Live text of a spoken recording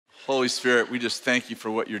Holy Spirit, we just thank you for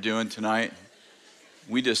what you're doing tonight.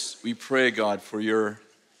 We pray, God, for your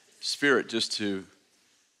Spirit just to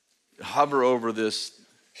hover over this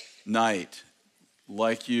night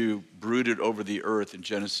like you brooded over the earth in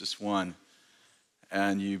Genesis 1,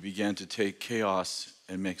 and you began to take chaos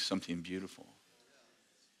and make something beautiful.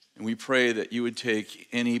 And we pray that you would take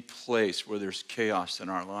any place where there's chaos in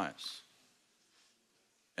our lives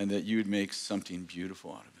and that you would make something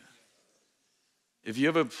beautiful out of it. If you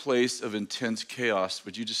have a place of intense chaos,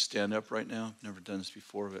 would you just stand up right now? I've never done this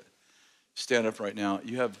before, but stand up right now.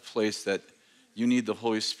 You have a place that you need the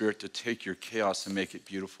Holy Spirit to take your chaos and make it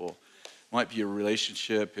beautiful. It might be a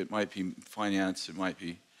relationship, it might be finance, it might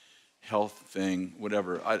be health thing,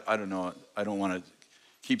 whatever. I don't know. I don't want to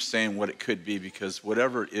keep saying what it could be, because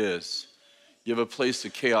whatever it is, you have a place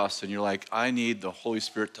of chaos and you're like, I need the Holy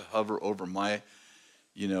Spirit to hover over my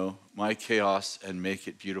chaos and make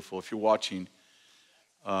it beautiful. If you're watching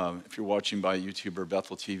by YouTube or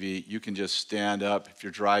Bethel TV, you can just stand up. If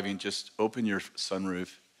you're driving, just open your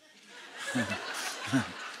sunroof.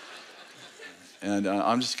 And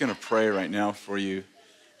I'm just going to pray right now for you.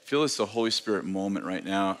 Feel it's a Holy Spirit moment right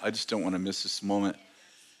now. I just don't want to miss this moment.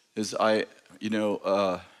 The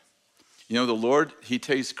Lord, he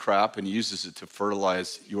takes crap and he uses it to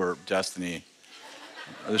fertilize your destiny.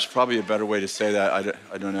 There's probably a better way to say that.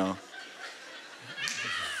 I don't know.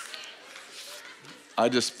 I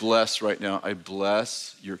just bless right now. I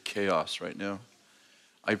bless your chaos right now.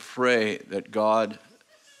 I pray that God,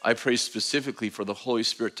 I pray specifically for the Holy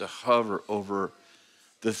Spirit to hover over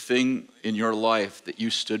the thing in your life that you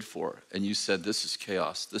stood for. And you said, this is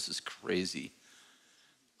chaos. This is crazy.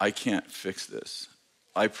 I can't fix this.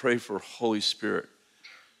 I pray for Holy Spirit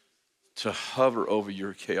to hover over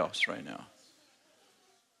your chaos right now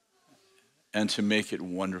and to make it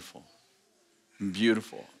wonderful and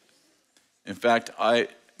beautiful. In fact,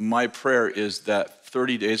 my prayer is that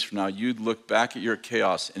 30 days from now, you'd look back at your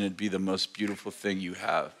chaos and it'd be the most beautiful thing you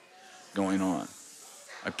have going on.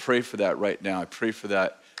 I pray for that right now. I pray for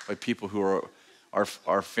that by people who are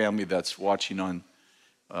our family that's watching on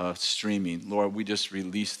streaming. Lord, we just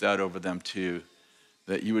release that over them too,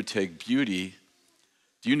 that you would take beauty.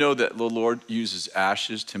 Do you know that the Lord uses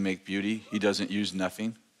ashes to make beauty? He doesn't use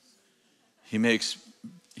nothing. He makes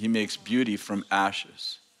beauty from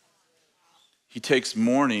ashes. He takes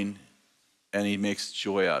mourning and he makes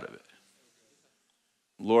joy out of it.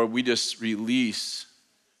 Lord, we just release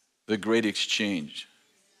the great exchange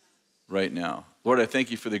right now. Lord, I thank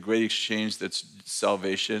you for the great exchange that's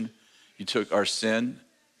salvation. You took our sin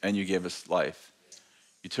and you gave us life.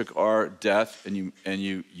 You took our death and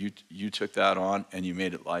you took that on and you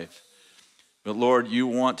made it life. But Lord, you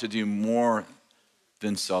want to do more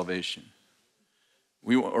than salvation.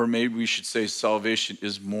 Or maybe we should say salvation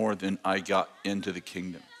is more than I got into the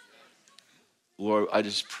kingdom. Lord, I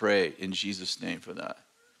just pray in Jesus' name for that.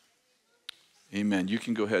 Amen. You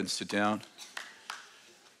can go ahead and sit down.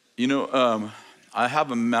 I have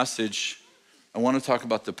a message. I want to talk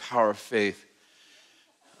about the power of faith.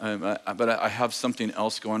 But I have something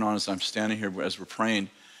else going on as I'm standing here as we're praying.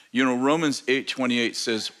 Romans 8:28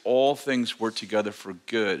 says, all things work together for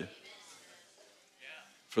good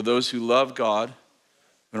for those who love God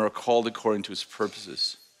and are called according to his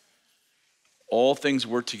purposes. All things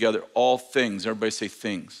work together. All things. Everybody say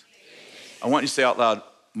things. I want you to say out loud,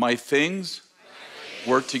 my things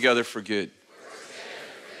work together for good.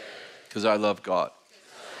 Because I love God.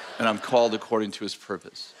 And I'm called according to his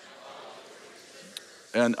purpose.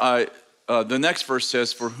 And the next verse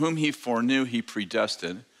says, for whom he foreknew, he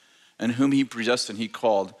predestined. And whom he predestined, he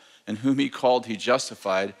called. And whom he called, he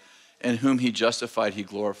justified. And whom he justified, he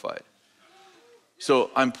glorified.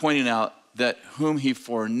 So I'm pointing out that whom he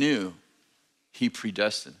foreknew, he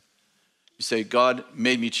predestined. You say, God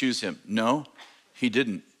made me choose him. No, he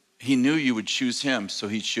didn't. He knew you would choose him, so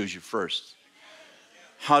he chose you first.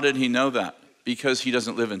 How did he know that? Because he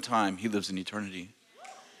doesn't live in time, he lives in eternity.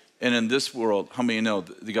 And in this world, how many know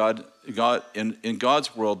in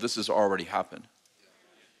God's world, this has already happened.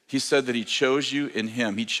 He said that he chose you in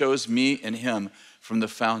him. He chose me in him from the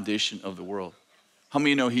foundation of the world. How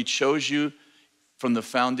many know he chose you from the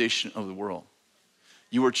foundation of the world?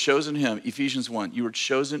 You were chosen in him, Ephesians 1, you were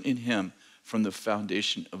chosen in him from the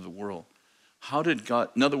foundation of the world. How did God,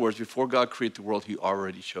 in other words, before God created the world, he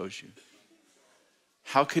already chose you.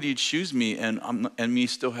 How could he choose me and me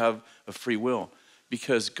still have a free will?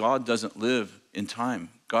 Because God doesn't live in time.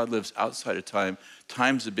 God lives outside of time.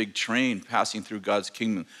 Time's a big train passing through God's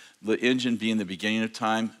kingdom. The engine being the beginning of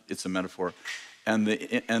time, it's a metaphor, and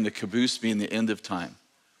the caboose being the end of time.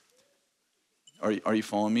 Are you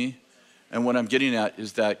following me? And what I'm getting at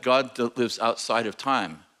is that God lives outside of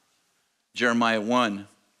time. Jeremiah 1,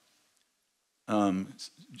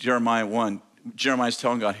 Jeremiah's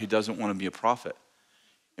telling God he doesn't want to be a prophet.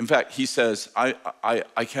 In fact, he says, I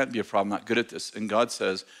can't be a prophet, I'm not good at this. And God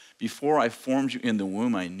says, before I formed you in the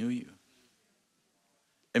womb, I knew you.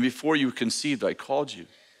 And before you were conceived, I called you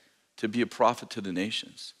to be a prophet to the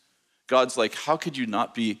nations. God's like, how could you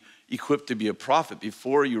not be equipped to be a prophet?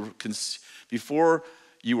 Before you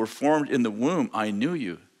were formed in the womb, I knew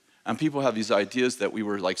you. And people have these ideas that we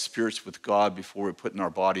were like spirits with God before we were put in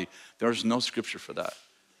our body. There's no scripture for that.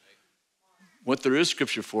 What there is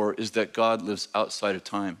scripture for is that God lives outside of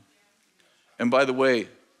time. And by the way,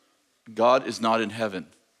 God is not in heaven.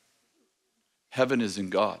 Heaven is in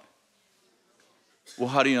God. Well,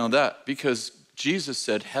 how do you know that? Because Jesus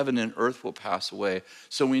said heaven and earth will pass away.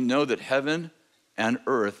 So we know that heaven and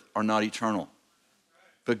earth are not eternal.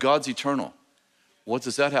 But God's eternal. What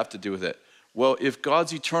does that have to do with it? Well, if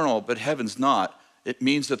God's eternal but heaven's not, it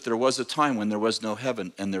means that there was a time when there was no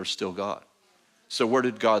heaven and there's still God. So where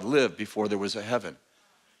did God live before there was a heaven?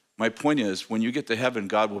 My point is, when you get to heaven,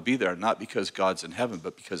 God will be there, not because God's in heaven,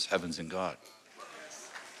 but because heaven's in God.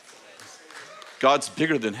 God's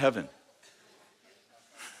bigger than heaven.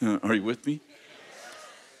 Are you with me?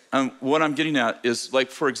 What I'm getting at is,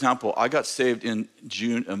 like, for example, I got saved in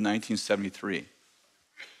June of 1973.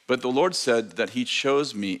 But the Lord said that he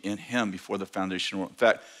chose me in him before the foundation of the world. In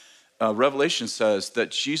fact, Revelation says that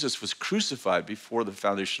Jesus was crucified before the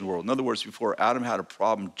foundation of the world. In other words, before Adam had a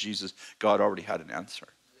problem, God already had an answer.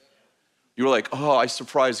 You were like, oh, I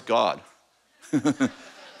surprised God.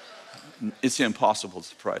 It's impossible to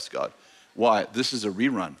surprise God. Why? This is a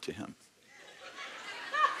rerun to him.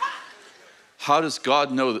 How does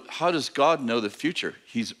God know the future?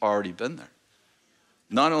 He's already been there.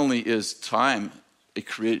 Not only is time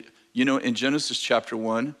created, in Genesis chapter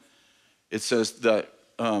 1, it says that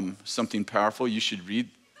something powerful. You should read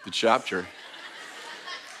the chapter.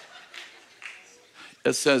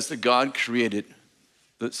 It says that God created,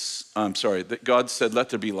 that God said,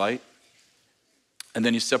 let there be light. And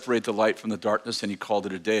then he separated the light from the darkness and he called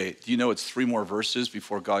it a day. Do you know it's 3 more verses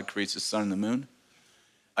before God creates the sun and the moon?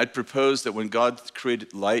 I'd propose that when God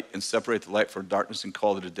created light and separated the light from darkness and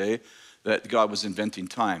called it a day, that God was inventing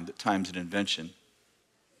time, that time's an invention.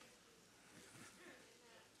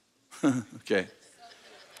 Okay.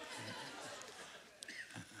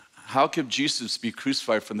 How could Jesus be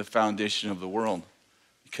crucified from the foundation of the world?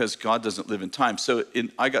 Because God doesn't live in time. So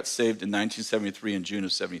I got saved in 1973 in June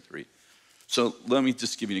of 73. So let me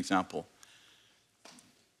just give you an example.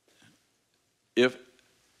 If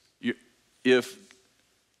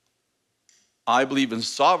I believe in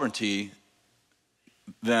sovereignty,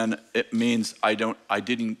 then it means I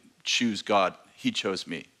didn't choose God. He chose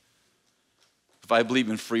me. If I believe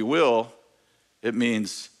in free will, it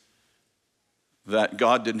means that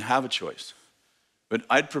God didn't have a choice. But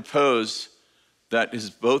I'd propose that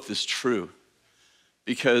both is true.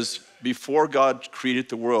 Because before God created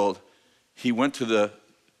the world, he went to the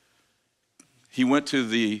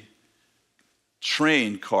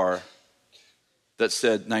train car that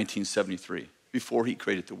said 1973, before he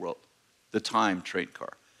created the world, the time train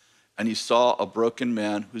car. And he saw a broken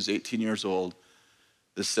man who's 18 years old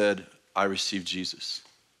that said, I received Jesus.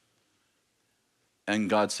 And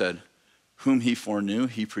God said, whom he foreknew,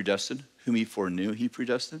 he predestined. Whom he foreknew, he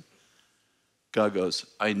predestined. God goes,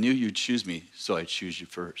 I knew you'd choose me, so I choose you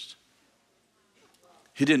first.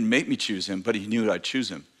 He didn't make me choose him, but he knew I'd choose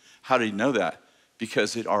him. How did he know that?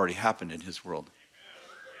 Because it already happened in his world.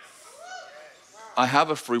 I have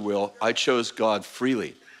a free will. I chose God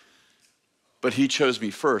freely. But he chose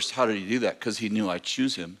me first. How did he do that? Because he knew I'd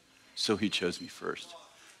choose him, so he chose me first.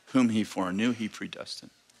 Whom he foreknew, he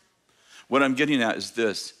predestined. What I'm getting at is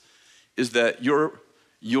this, is that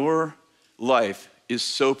your life is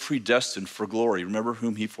so predestined for glory. Remember,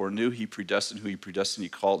 whom he foreknew, he predestined. Who he predestined, he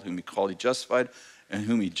called. Whom he called, he justified. And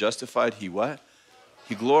whom he justified, he what?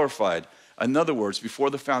 He glorified. In other words, before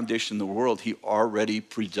the foundation of the world, he already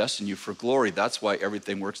predestined you for glory. That's why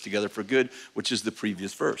everything works together for good, which is the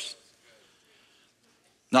previous verse.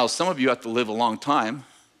 Now, some of you have to live a long time.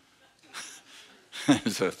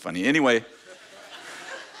 It's so funny. Anyway,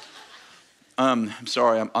 I'm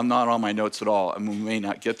sorry, I'm not on my notes at all. We may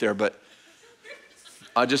not get there, but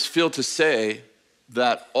I just feel to say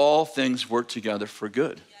that all things work together for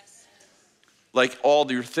good. Like all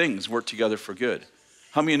your things work together for good.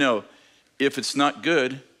 How many of you know, if it's not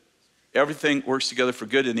good, everything works together for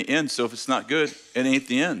good in the end, so if it's not good, it ain't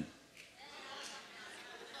the end.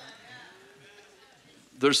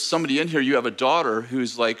 There's somebody in here, you have a daughter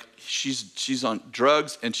who's like, she's on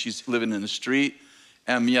drugs and she's living in the street,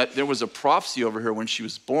 and yet there was a prophecy over her when she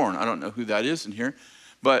was born. I don't know who that is in here,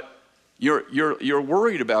 but You're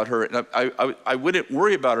worried about her. And I wouldn't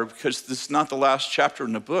worry about her because this is not the last chapter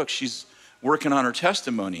in the book. She's working on her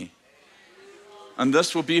testimony. And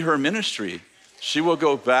this will be her ministry. She will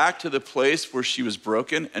go back to the place where she was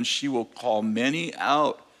broken, and she will call many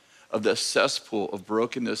out of the cesspool of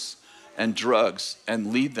brokenness and drugs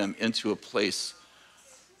and lead them into a place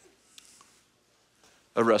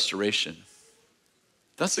of restoration.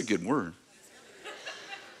 That's a good word.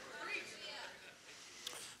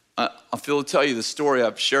 I feel to tell you the story.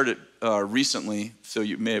 I've shared it recently, so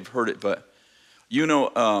you may have heard it, but you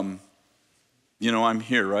know I'm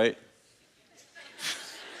here, right?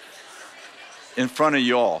 In front of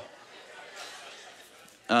y'all.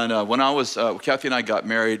 And when I was, Kathy and I got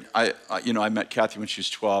married, I met Kathy when she was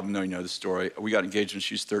 12. I know you know the story. We got engaged when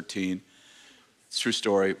she was 13. It's a true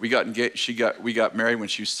story. We got married when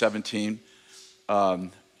she was 17.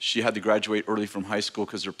 She had to graduate early from high school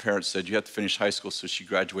because her parents said you have to finish high school, so she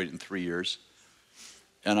graduated in 3 years.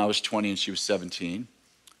 And I was 20 and she was 17.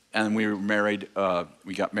 And we were married,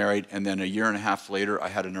 we got married, and then a year and a half later, I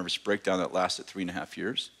had a nervous breakdown that lasted 3.5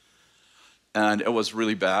 years. And it was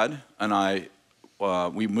really bad, and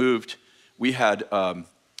we moved. We had,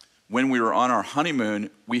 when we were on our honeymoon,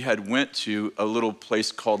 we had went to a little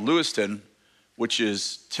place called Lewiston, which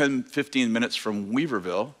is 10, 15 minutes from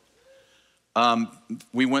Weaverville.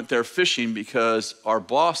 We went there fishing because our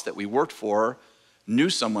boss that we worked for knew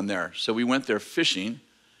someone there. So we went there fishing.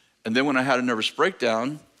 And then when I had a nervous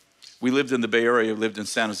breakdown, we lived in the Bay Area, lived in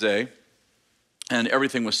San Jose, and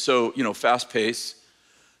everything was so, fast paced.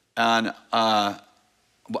 And I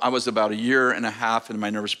was about a year and a half in my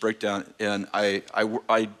nervous breakdown, and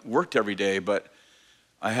I worked every day, but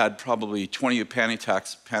I had probably 20 panic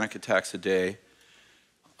attacks a day.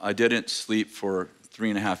 I didn't sleep for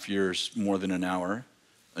 3.5 years, more than an hour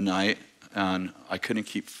a night, and I couldn't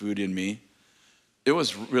keep food in me. It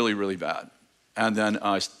was really, really bad. And then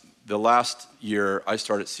the last year, I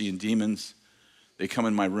started seeing demons. They come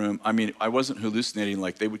in my room. I mean, I wasn't hallucinating.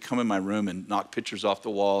 Like, they would come in my room and knock pictures off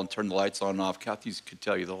the wall and turn the lights on and off. Kathy could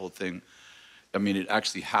tell you the whole thing. I mean, it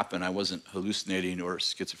actually happened. I wasn't hallucinating or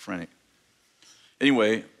schizophrenic.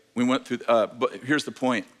 Anyway, we went through, but here's the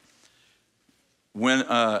point. When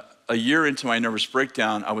a year into my nervous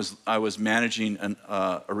breakdown, I was managing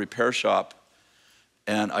a repair shop,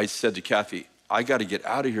 and I said to Kathy, I got to get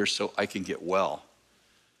out of here so I can get well.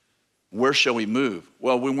 Where shall we move?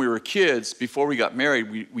 Well, when we were kids, before we got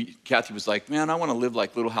married, Kathy was like, man, I want to live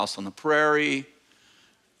like Little House on the Prairie.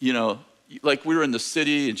 Like we were in the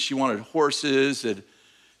city, and she wanted horses.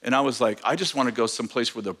 And I was like, I just want to go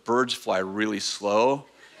someplace where the birds fly really slow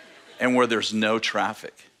and where there's no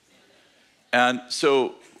traffic. And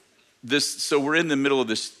so we're in the middle of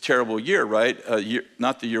this terrible year, right?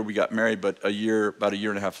 Not the year we got married, but about a year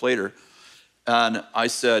and a half later. And I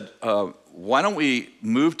said, why don't we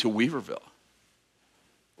move to Weaverville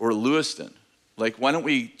or Lewiston? Like, why don't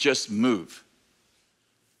we just move?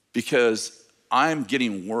 Because I'm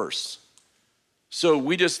getting worse. So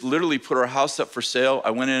we just literally put our house up for sale.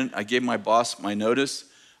 I went in, I gave my boss my notice.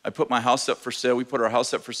 I put my house up for sale. We put our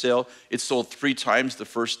house up for sale. It sold 3 times the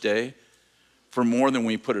first day for more than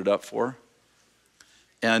we put it up for.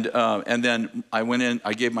 And then I went in,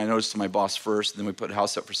 I gave my notice to my boss first, and then we put the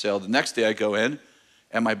house up for sale. The next day I go in,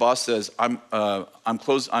 and my boss says,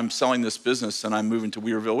 I'm selling this business and I'm moving to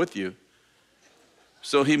Weaverville with you.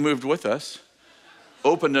 So he moved with us,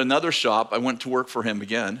 opened another shop. I went to work for him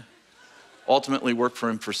again, ultimately worked for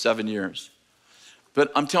him for 7 years.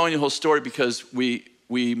 But I'm telling you the whole story because we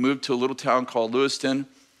moved to a little town called Lewiston.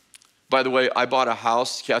 By the way, I bought a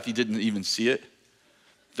house. Kathy didn't even see it.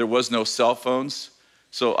 There was no cell phones.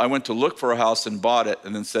 So I went to look for a house and bought it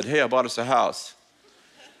and then said, hey, I bought us a house.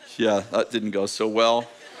 Yeah, that didn't go so well.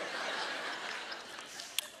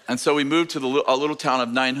 And so we moved to a little town of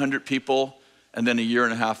 900 people, and then a year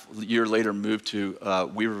later moved to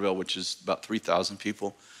Weaverville, which is about 3,000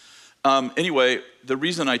 people. Anyway, the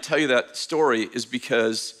reason I tell you that story is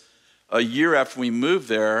because a year after we moved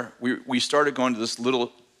there, we started going to this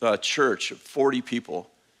little church of 40 people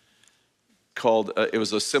called, it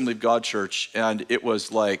was Assembly of God Church, and it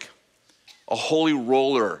was like a holy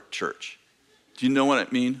roller church. Do you know what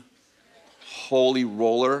it means? Holy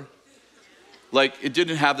roller. Like, it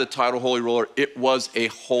didn't have the title Holy Roller. It was a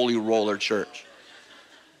holy roller church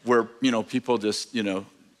where, people just,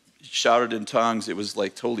 shouted in tongues. It was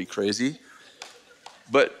like totally crazy.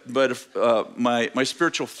 But my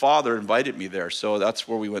spiritual father invited me there, so that's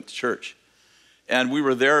where we went to church. And we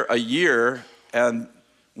were there a year, and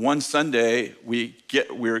one Sunday we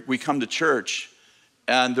come to church,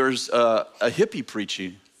 and there's a hippie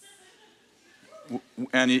preaching.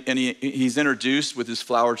 he's introduced with his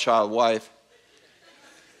flower child wife,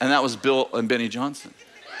 and that was Bill and Benny Johnson.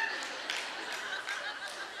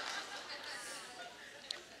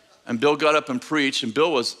 And Bill got up and preached, and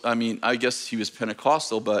Bill was, I guess he was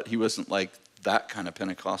Pentecostal, but he wasn't like that kind of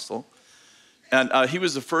Pentecostal. And he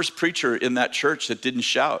was the first preacher in that church that didn't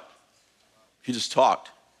shout. He just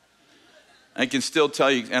talked. I can still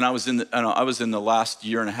tell you, and I was in the last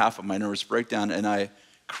year and a half of my nervous breakdown, and I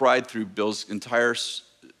cried through Bill's entire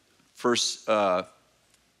first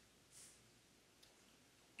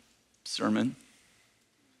sermon.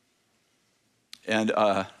 And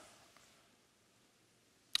I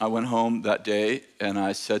went home that day, and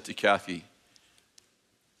I said to Kathy,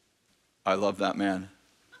 I love that man.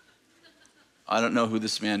 I don't know who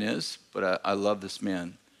this man is, but I love this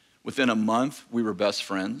man. Within a month, we were best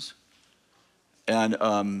friends.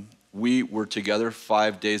 And we were together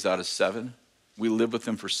 5 days out of 7. We lived with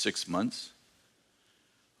him for 6 months.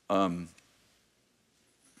 And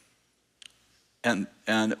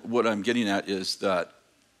what I'm getting at is that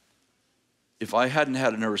if I hadn't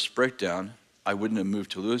had a nervous breakdown, I wouldn't have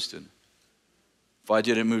moved to Lewiston. If I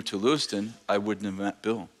didn't move to Lewiston, I wouldn't have met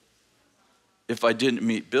Bill. If I didn't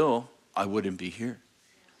meet Bill, I wouldn't be here.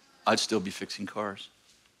 I'd still be fixing cars.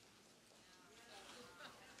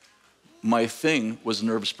 My thing was a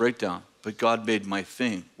nervous breakdown, but God made my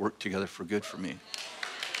thing work together for good for me.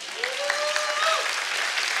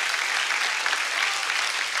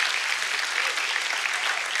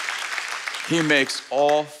 He makes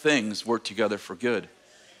all things work together for good.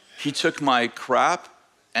 He took my crap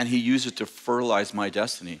and he used it to fertilize my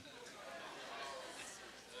destiny.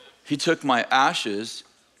 He took my ashes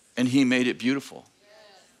and he made it beautiful.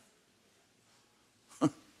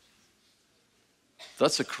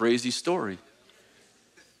 That's a crazy story.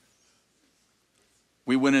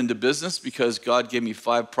 We went into business because God gave me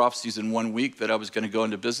 5 prophecies in 1 week that I was going to go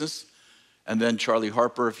into business. And then Charlie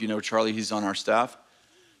Harper, if you know Charlie, he's on our staff.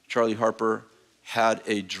 Charlie Harper had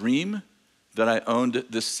a dream that I owned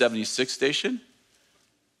this 76 station.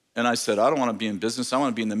 And I said, I don't want to be in business. I want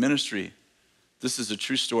to be in the ministry. This is a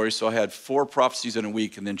true story. So I had 4 prophecies in a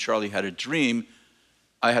week. And then Charlie had a dream.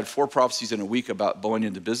 I had 4 prophecies in a week about going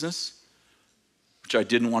into business, which I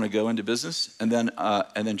didn't want to go into business. And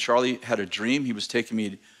then Charlie had a dream. He was taking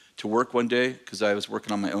me to work one day because I was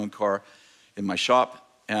working on my own car in my shop.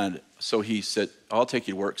 And so he said, I'll take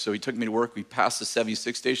you to work. So he took me to work. We passed the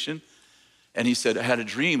 76 station. And he said, I had a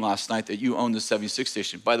dream last night that you own the 76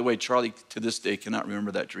 station. By the way, Charlie, to this day, cannot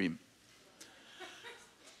remember that dream.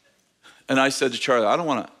 And I said to Charlie, I don't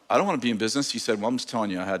want to be in business. He said, well, I'm just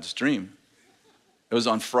telling you, I had this dream. It was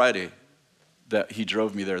on Friday that he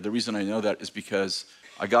drove me there. The reason I know that is because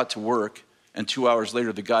I got to work, and 2 hours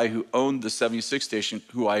later, the guy who owned the 76 station,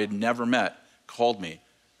 who I had never met, called me,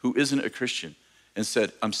 who isn't a Christian, and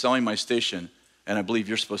said, I'm selling my station, and I believe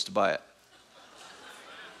you're supposed to buy it.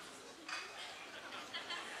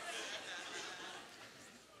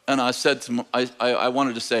 And I said to him, I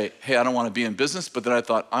wanted to say, hey, I don't want to be in business, but then I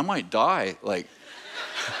thought, I might die. Like,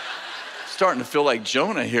 starting to feel like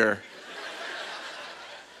Jonah here.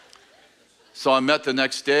 So I met the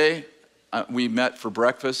next day. We met for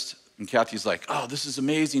breakfast, and Kathy's like, oh, this is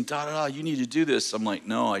amazing, you need to do this. I'm like,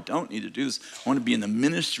 no, I don't need to do this. I want to be in the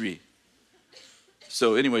ministry.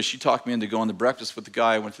 So anyway, she talked me into going to breakfast with the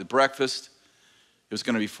guy. I went to the breakfast. It was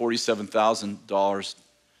going to be $47,000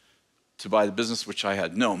 to buy the business, which I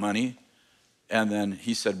had no money. And then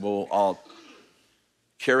he said, well, I'll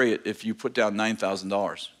carry it if you put down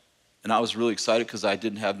 $9,000. And I was really excited because I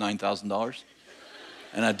didn't have $9,000.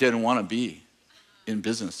 And I didn't want to be in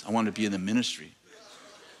business. I wanted to be in the ministry.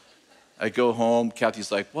 I go home.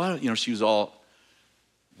 Kathy's like, what? She was all,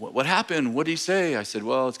 what happened? What did he say? I said,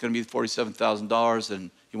 well, it's going to be $47,000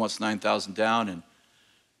 and he wants $9,000 down. And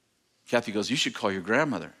Kathy goes, you should call your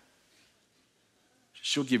grandmother.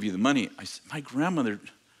 She'll give you the money. I said, my grandmother,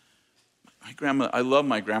 I love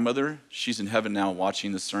my grandmother. She's in heaven now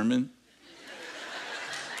watching the sermon.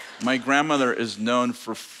 My grandmother is known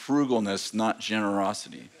for frugalness, not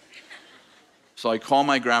generosity. So I call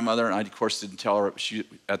my grandmother, and I, of course, didn't tell her. She,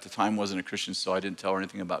 at the time, wasn't a Christian, so I didn't tell her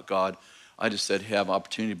anything about God. I just said, hey, I have an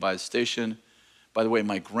opportunity to buy the station. By the way,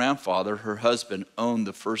 my grandfather, her husband, owned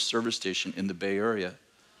the first service station in the Bay Area. It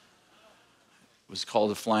was called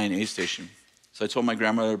the Flying A Station. So I told my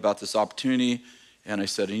grandmother about this opportunity, and I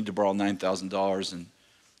said, I need to borrow $9,000. And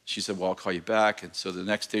she said, well, I'll call you back. And so the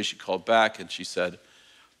next day she called back, and she said,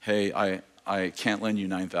 hey, I can't lend you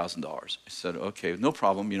 $9,000. I said, okay, no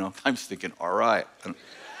problem. I'm thinking, all right, I'm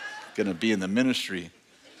going to be in the ministry.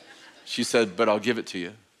 She said, but I'll give it to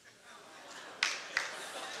you.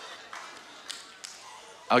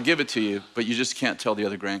 I'll give it to you, but you just can't tell the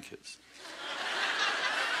other grandkids.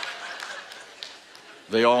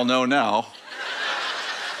 They all know now.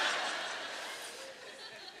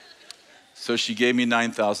 So she gave me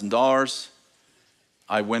 $9,000.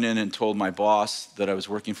 I went in and told my boss that I was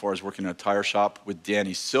working in a tire shop with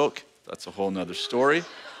Danny Silk. That's a whole nother story.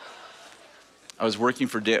 I was working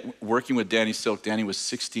with Danny Silk. Danny was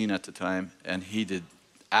 16 at the time, and he did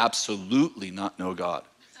absolutely not know God.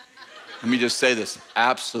 Let me just say this,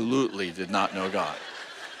 absolutely did not know God.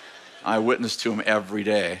 I witnessed to him every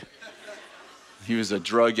day. He was a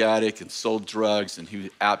drug addict and sold drugs, and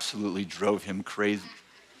he absolutely drove him crazy.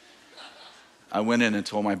 I went in and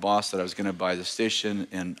told my boss that I was going to buy the station,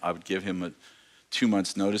 and I would give him a 2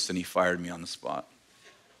 months notice, and he fired me on the spot.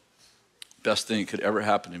 Best thing that could ever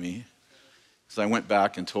happen to me. So I went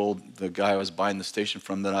back and told the guy I was buying the station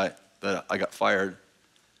from that I got fired.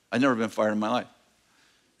 I'd never been fired in my life.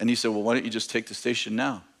 And he said, well, why don't you just take the station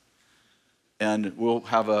now? And we'll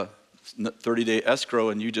have a 30-day escrow,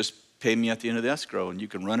 and you just pay me at the end of the escrow, and you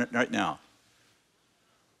can run it right now.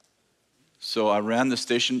 So I ran the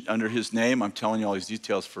station under his name. I'm telling you all these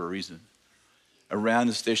details for a reason. I ran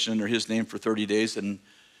the station under his name for 30 days, and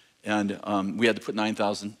we had to put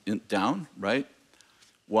 $9,000 down, right?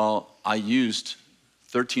 Well, I used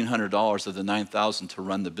 $1,300 of the $9,000 to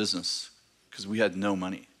run the business because we had no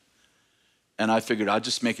money. And I figured I'd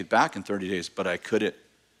just make it back in 30 days, but I couldn't.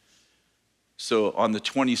 So on the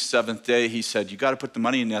 27th day, he said, you got to put the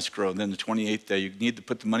money in escrow. And then the 28th day, you need to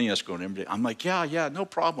put the money in escrow. And every day, I'm like, yeah, no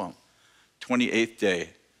problem. 28th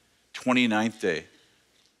day, 29th day.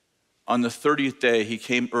 On the 30th day, he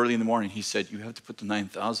came early in the morning. He said, you have to put the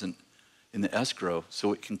 $9,000 in the escrow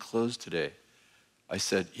so it can close today. I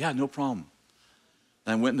said, yeah, no problem.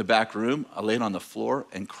 And I went in the back room, I laid on the floor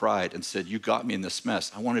and cried and said, you got me in this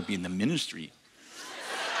mess. I want to be in the ministry.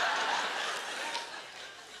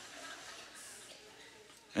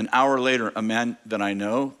 An hour later, a man that I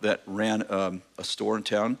know that ran a store in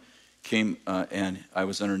town came and I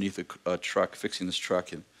was underneath a truck, fixing this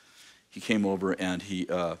truck, and he came over and he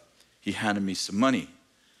handed me some money.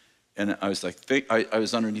 And I was like, I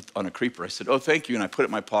was underneath on a creeper. I said, oh, thank you. And I put it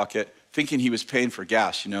in my pocket, thinking he was paying for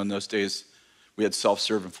gas. You know, in those days, we had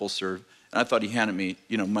self-serve and full serve. And I thought he handed me,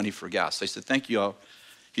 money for gas. I said, thank you all.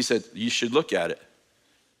 He said, you should look at it.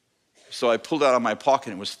 So I pulled out of my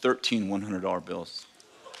pocket, and it was 13 $100 bills.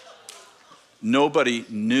 Nobody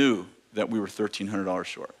knew that we were $1,300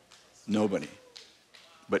 short. Nobody.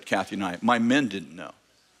 But Kathy and I. My men didn't know.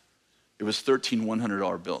 It was 13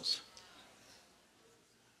 $100 bills.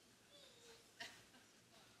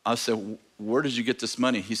 I said, where did you get this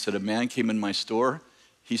money? He said, a man came in my store.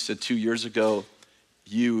 He said, 2 years ago,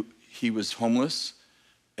 he was homeless,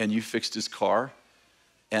 and you fixed his car,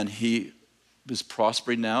 and he is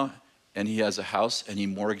prospering now, and he has a house, and he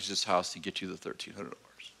mortgaged his house to get you the $1,300.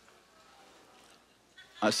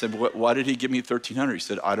 I said, why did he give me $1,300? He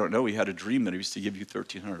said, I don't know. He had a dream that he was to give you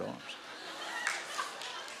 $1,300.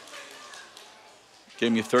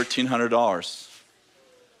 Gave me $1,300.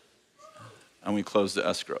 And we closed the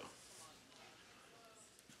escrow.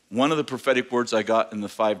 One of the prophetic words I got in the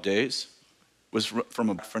 5 days was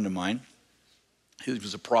from a friend of mine. He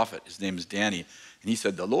was a prophet. His name is Danny. And he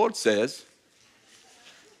said, the Lord says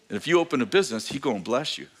that if you open a business, he's going to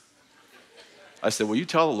bless you. I said, well, you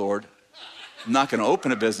tell the Lord I'm not going to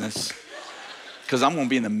open a business because I'm going to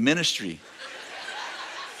be in the ministry.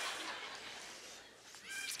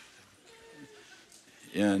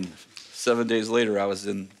 And 7 days later, I was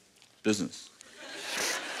in business.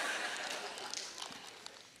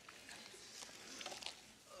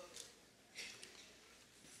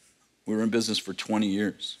 We were in business for 20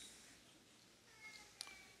 years.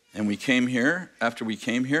 And we came here. After we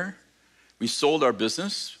came here, we sold our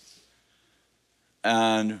business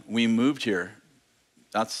and we moved here.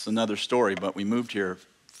 That's another story, but we moved here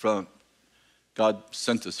from, God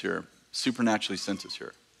sent us here, supernaturally sent us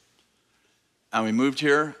here. And we moved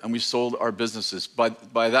here and we sold our businesses. By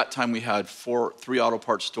that time, we had 3 auto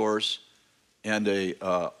parts stores and a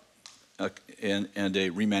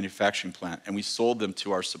remanufacturing plant. And we sold them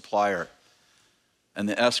to our supplier. And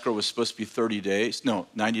the escrow was supposed to be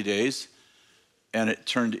 90 days. And it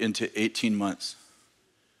turned into 18 months.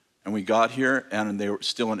 And we got here and they were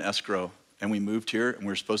still in escrow. And we moved here and we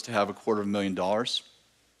were supposed to have $250,000.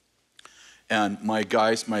 And my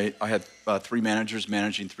guys, I had 3 managers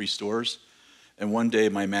managing 3 stores. And one day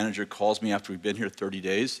my manager calls me after we've been here 30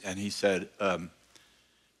 days and he said,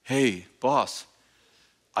 hey, boss,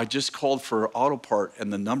 I just called for an auto part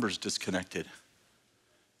and the number's disconnected.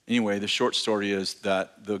 Anyway, the short story is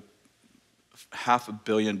that the $500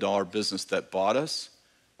 million business that bought us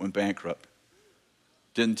went bankrupt.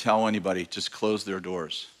 Didn't tell anybody, just closed their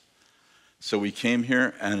doors. So we came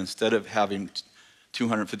here, and instead of having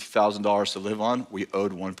 $250,000 to live on, we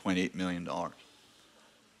owed $1.8 million.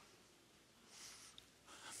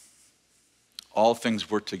 All things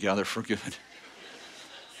work together for good.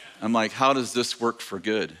 I'm like, how does this work for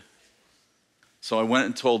good? So I went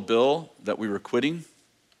and told Bill that we were quitting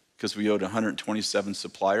because we owed 127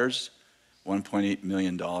 suppliers $1.8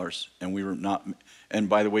 million, and we were not, and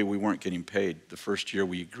by the way, we weren't getting paid. The first year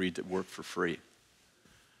we agreed to work for free.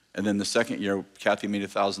 And then the second year, Kathy made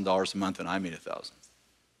 $1,000 a month and I made $1,000.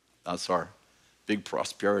 That's our big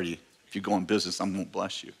prosperity. If you go in business, I'm gonna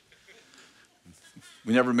bless you.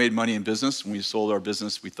 We never made money in business. When we sold our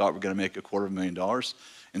business, we thought we were gonna make $250,000.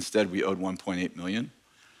 Instead, we owed $1.8 million.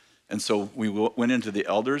 And so we went into the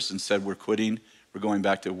elders and said, we're quitting. We're going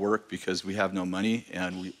back to work because we have no money.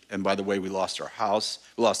 And by the way, we lost our house.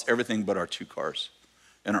 We lost everything but our 2 cars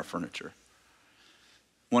and our furniture.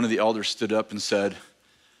 One of the elders stood up and said,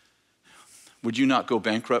 would you not go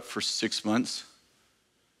bankrupt for 6 months?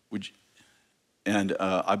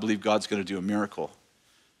 I believe God's gonna do a miracle.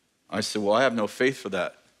 I said, well, I have no faith for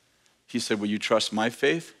that. He said, will you trust my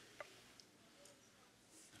faith?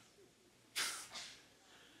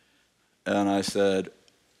 And I said,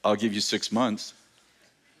 I'll give you 6 months.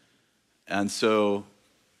 And so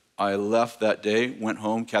I left that day, went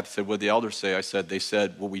home. Kathy said, what did the elders say? I said, they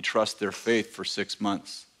said, will we trust their faith for 6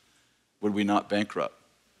 months? Would we not bankrupt?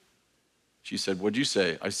 She said, what'd you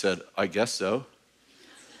say? I said, I guess so.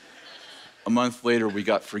 A month later, we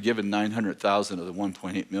got forgiven $900,000 of the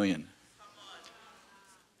 $1.8 million.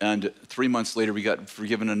 And 3 months later, we got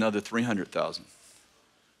forgiven another $300,000.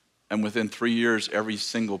 And within 3 years, every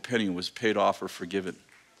single penny was paid off or forgiven.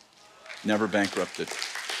 Never bankrupted.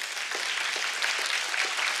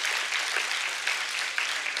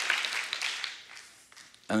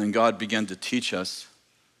 And then God began to teach us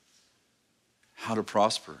how to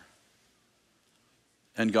prosper.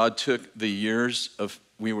 And God took the years of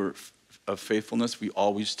faithfulness. We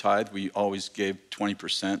always tithed. We always gave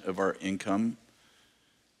 20% of our income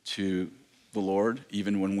to the Lord,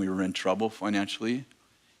 even when we were in trouble financially.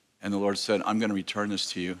 And the Lord said, I'm going to return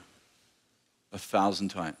this to you 1,000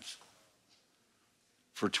 times.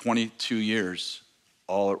 For 22 years,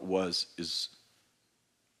 all it was is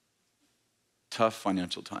tough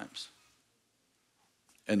financial times.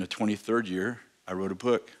 In the 23rd year, I wrote a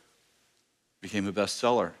book, became a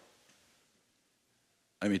bestseller.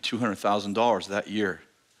 I made $200,000 that year,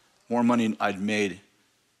 more money than I'd made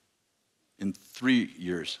in 3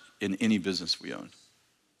 years in any business we owned.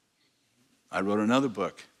 I wrote another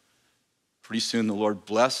book. Pretty soon the Lord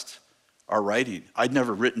blessed our writing. I'd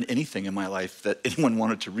never written anything in my life that anyone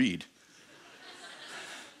wanted to read.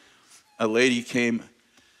 A lady came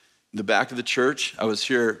in the back of the church. I was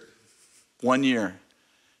here 1 year.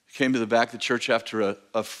 Came to the back of the church after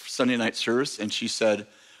a Sunday night service, and she said,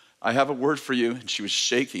 I have a word for you. And she was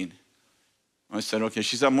shaking. I said, okay.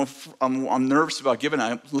 She said, I'm nervous about giving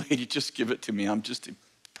it. Lady, just give it to me. I'm just a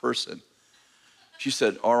person. She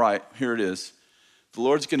said, all right, here it is. The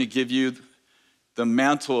Lord's going to give you the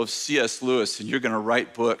mantle of C.S. Lewis, and you're going to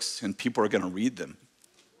write books, and people are going to read them.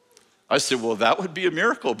 I said, well, that would be a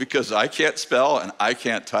miracle because I can't spell, and I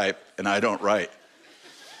can't type, and I don't write.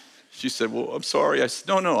 She said, well, I'm sorry. I said,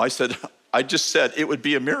 no. I said, I just said it would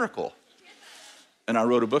be a miracle. And I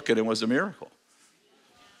wrote a book, and it was a miracle.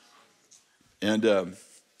 And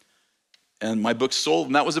my book sold,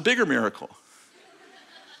 and that was a bigger miracle.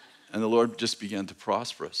 And the Lord just began to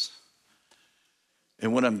prosper us.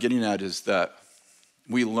 And what I'm getting at is that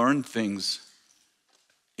we learned things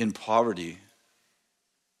in poverty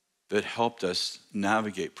that helped us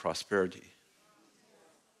navigate prosperity.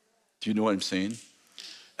 Do you know what I'm saying?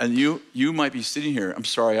 And you might be sitting here. I'm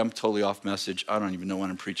sorry, I'm totally off message. I don't even know what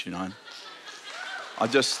I'm preaching on. I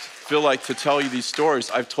just feel like to tell you these stories.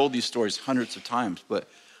 I've told these stories hundreds of times, but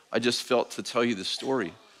I just felt to tell you this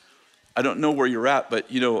story. I don't know where you're at, but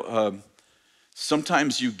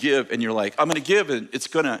sometimes you give and you're like, I'm gonna give and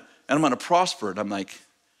I'm gonna prosper. And I'm like,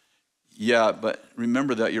 yeah, but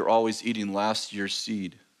remember that you're always eating last year's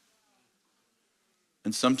seed.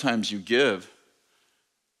 And sometimes you give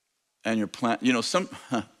and you're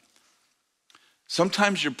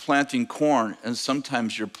sometimes you're planting corn and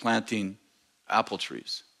sometimes you're planting apple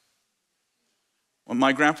trees. When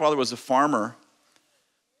my grandfather was a farmer,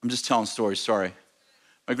 I'm just telling stories, sorry.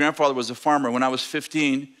 My grandfather was a farmer. When I was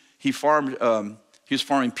 15, he was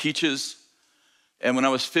farming peaches. And when I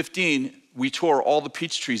was 15, we tore all the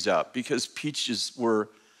peach trees out because peaches were,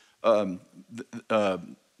 none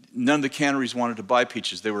of the canneries wanted to buy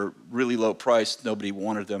peaches. They were really low priced. Nobody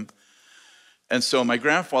wanted them. And so my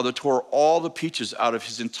grandfather tore all the peaches out of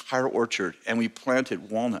his entire orchard, and we planted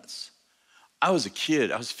walnuts. I was a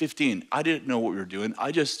kid. I was 15. I didn't know what we were doing.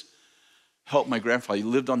 I just helped my grandfather. He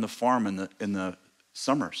lived on the farm in the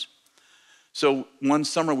summers. So one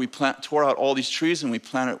summer we tore out all these trees and we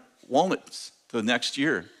planted walnuts the next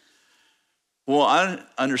year. Well, I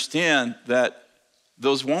understand that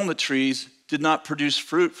those walnut trees did not produce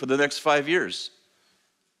fruit for the next 5 years.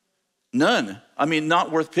 None. I mean,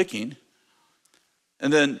 not worth picking.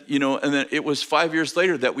 And then it was 5 years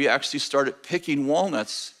later that we actually started picking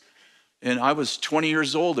walnuts. And I was 20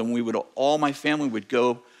 years old, and all my family would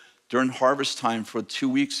go during harvest time for 2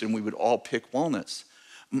 weeks, and we would all pick walnuts.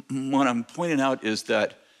 What I'm pointing out is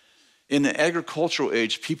that in the agricultural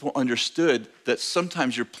age, people understood that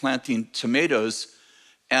sometimes you're planting tomatoes,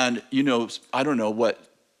 and I don't know what,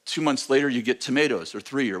 2 months later you get tomatoes, or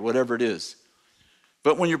 3, or whatever it is.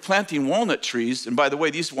 But when you're planting walnut trees, and by the way,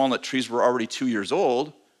 these walnut trees were already 2 years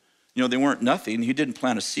old, they weren't nothing. He didn't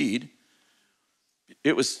plant a seed.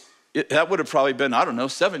 That would have probably been,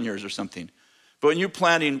 7 years or something. But when you're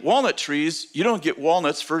planting walnut trees, you don't get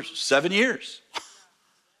walnuts for 7 years.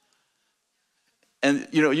 And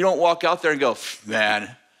you don't walk out there and go,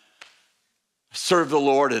 man, serve the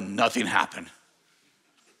Lord and nothing happened.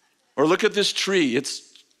 Or look at this tree.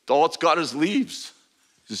 All it's got is leaves.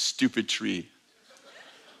 It's a stupid tree.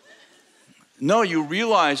 No, you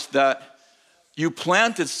realize that you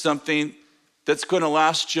planted something that's going to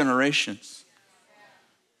last generations.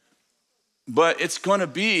 But it's going to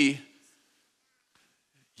be,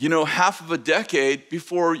 half of a decade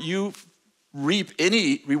before you reap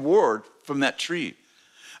any reward from that tree.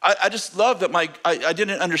 I just love that I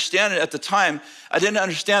didn't understand it at the time. I didn't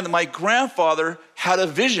understand that my grandfather had a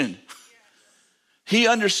vision. He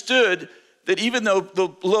understood that even though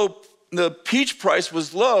the peach price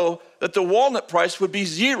was low, that the walnut price would be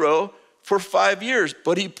 0 for 5 years,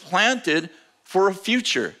 but he planted for a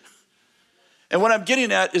future. And what I'm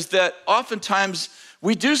getting at is that oftentimes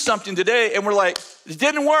we do something today and we're like, it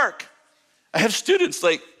didn't work. I have students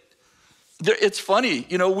like, it's funny,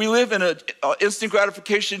 we live in an instant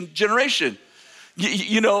gratification generation.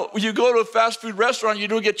 You go to a fast food restaurant, you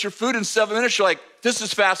don't get your food in 7 minutes, you're like, this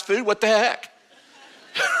is fast food, what the heck?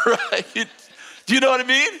 Right? Do you know what I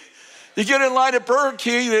mean? You get in line at Burger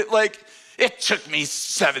King, it took me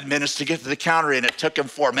 7 minutes to get to the counter and it took him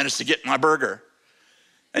 4 minutes to get my burger.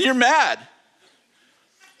 And you're mad.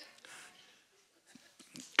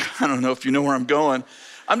 I don't know if you know where I'm going.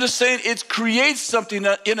 I'm just saying it creates something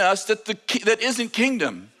in us that isn't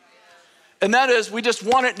kingdom. And that is, we just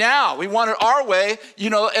want it now. We want it our way,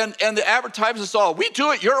 and the advertisements all, we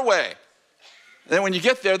do it your way. And then when you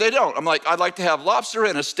get there, they don't. I'm like, I'd like to have lobster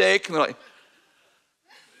and a steak. And they're like,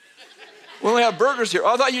 we only have burgers here.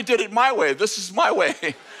 Oh, I thought you did it my way. This is my way.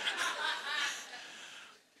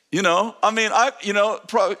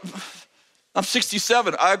 I'm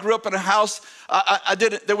 67. I grew up in a house.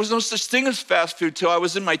 There was no such thing as fast food till I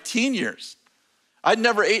was in my teen years. I'd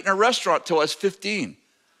never ate in a restaurant till I was 15.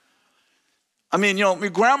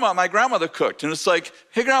 My grandmother cooked, and it's like,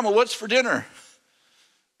 hey, Grandma, what's for dinner?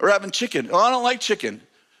 We're having chicken. Oh, I don't like chicken.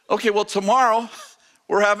 Okay, well, tomorrow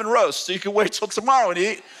we're having roast, so you can wait till tomorrow and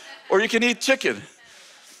eat, or you can eat chicken.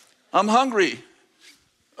 I'm hungry.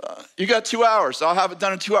 You got 2 hours. I'll have it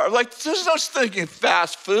done in 2 hours. Like, there's no such thing in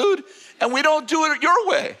fast food, and we don't do it your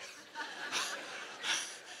way.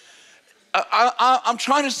 I'm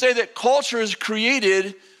trying to say that culture has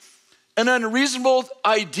created an unreasonable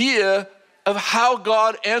idea of how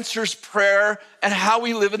God answers prayer and how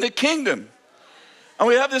we live in the kingdom. And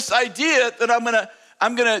we have this idea that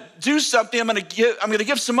I'm gonna do something, I'm gonna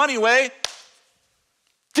give some money away.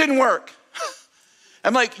 Didn't work.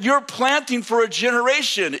 I'm like, you're planting for a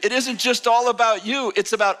generation. It isn't just all about you.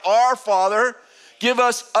 It's about our Father. Give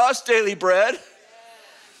us daily bread.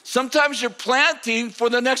 Sometimes you're planting for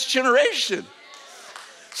the next generation.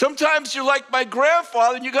 Sometimes you're like my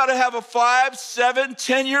grandfather and you gotta have a 5, 7,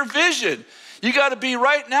 10-year vision. You gotta be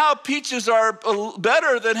right now, peaches are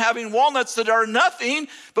better than having walnuts that are nothing.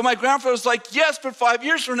 But my grandfather was like, yes, but 5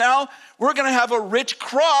 years from now, we're gonna have a rich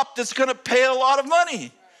crop that's gonna pay a lot of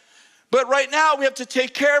money. But right now, we have to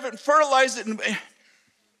take care of it and fertilize it.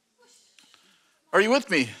 Are you with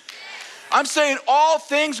me? I'm saying all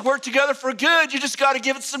things work together for good. You just got to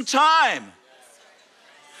give it some time.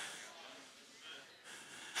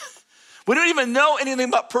 We don't even know anything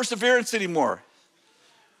about perseverance anymore.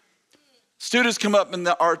 Students come up, and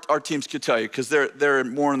our teams could tell you, because they're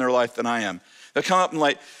more in their life than I am. They come up and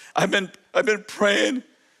like, I've been praying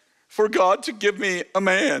for God to give me a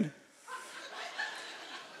man.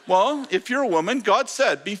 Well, if you're a woman, God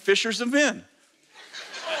said, be fishers of men.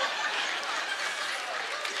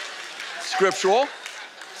 scriptural.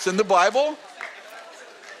 It's in the Bible.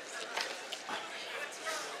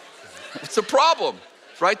 It's a problem.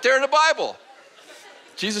 It's right there in the Bible.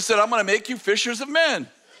 Jesus said, I'm going to make you fishers of men.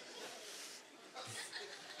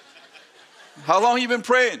 How long have you been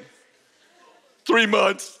praying? 3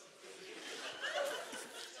 months.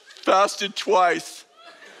 Fasted twice.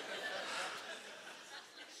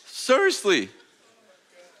 Seriously.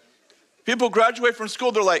 People graduate from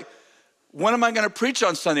school, they're like, when am I going to preach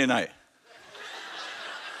on Sunday night?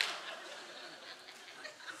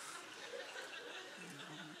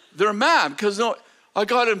 They're mad because no, I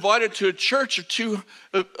got invited to a church of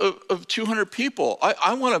 200 people.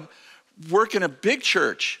 I want to work in a big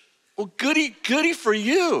church. Well, goody for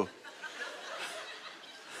you.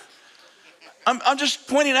 I'm just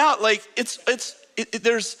pointing out, like,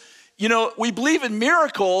 there's, you know, we believe in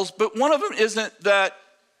miracles, but one of them isn't that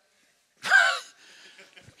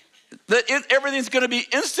everything's going to be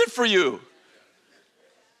instant for you,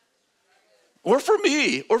 or for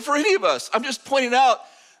me, or for any of us. I'm just pointing out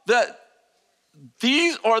that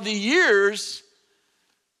these are the years.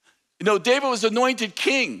 You know, David was anointed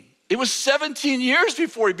king. It was 17 years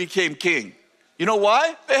before he became king. You know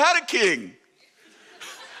why? They had a king.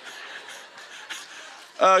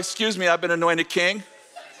 Excuse me, I've been anointed king.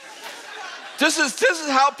 This is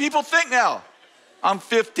how people think now. I'm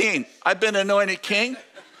 15. I've been anointed king.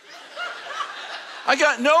 I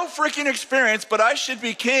got no freaking experience, but I should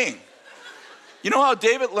be king. You know how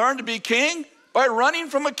David learned to be king? By running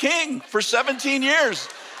from a king for 17 years.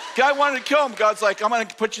 Guy wanted to kill him. God's like, I'm going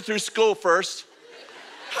to put you through school first.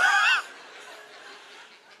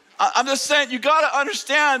 I'm just saying, you got to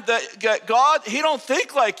understand that God, he don't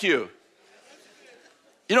think like you.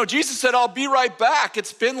 You know, Jesus said, I'll be right back.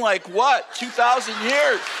 It's been like, what, 2,000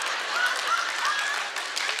 years?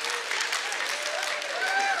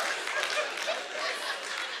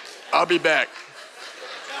 I'll be back.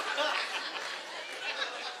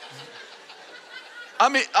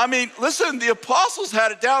 I mean, listen, the apostles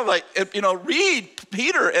had it down, like, you know, read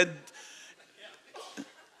Peter and,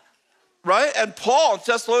 right? And Paul and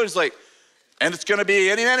Thessalonians, like, and it's going to be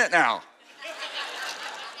any minute now.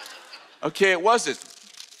 Okay, it wasn't.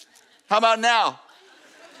 How about now?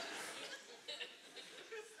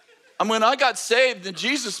 I mean, when I got saved in the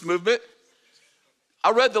Jesus movement, I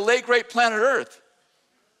read the late great Planet Earth.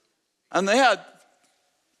 And they had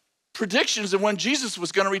predictions of when Jesus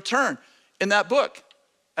was going to return in that book.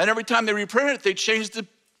 And every time they reprinted it, they changed the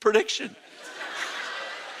prediction.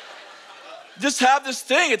 Just have this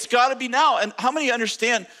thing, it's got to be now. And how many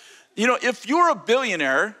understand, you know, if you were a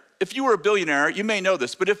billionaire, you may know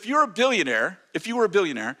this, but if you were a billionaire,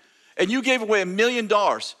 and you gave away $1 million,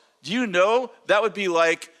 do you know that would be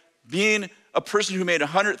like being a person who made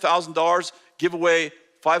 $100,000 give away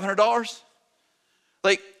 $500?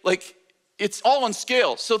 Like it's all on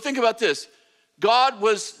scale. So think about this. God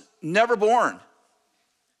was never born.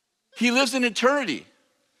 He lives in eternity.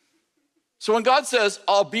 So when God says,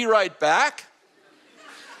 I'll be right back,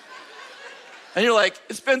 and you're like,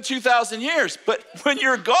 it's been 2,000 years. But when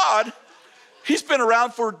you're God, he's been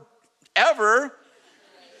around forever.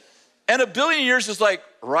 And 1 billion years is like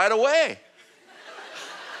right away.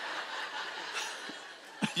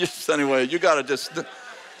 Just anyway, you gotta just,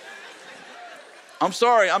 I'm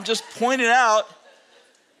sorry, I'm just pointing out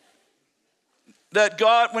that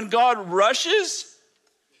God, when God rushes,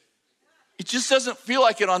 it just doesn't feel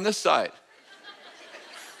like it on this side.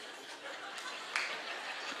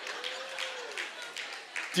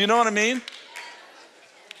 Do you know what I mean?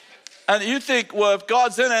 And you think, well, if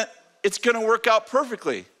God's in it, it's gonna work out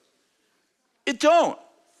perfectly. It don't.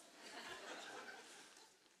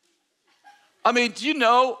 I mean, do you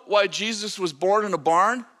know why Jesus was born in a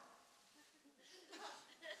barn?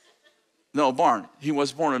 No, a barn. He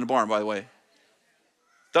was born in a barn, by the way.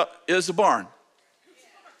 That is a barn.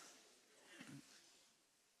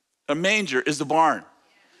 A manger is a barn.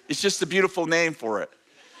 It's just a beautiful name for it.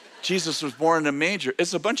 Jesus was born in a manger.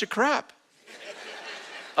 It's a bunch of crap.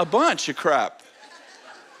 A bunch of crap.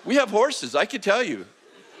 We have horses, I can tell you.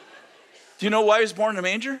 Do you know why he was born in a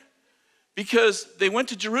manger? Because they went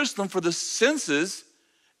to Jerusalem for the census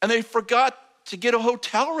and they forgot to get a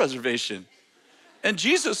hotel reservation. And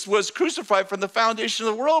Jesus was crucified from the foundation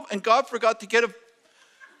of the world and God forgot to get a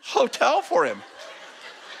hotel for him.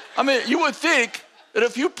 I mean, you would think that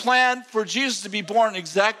if you planned for Jesus to be born at an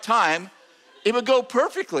exact time, it would go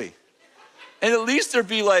perfectly. And at least there'd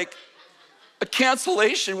be like a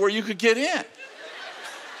cancellation where you could get in.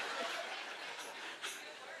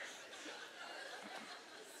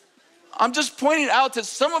 I'm just pointing out that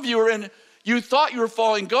some of you are in, you thought you were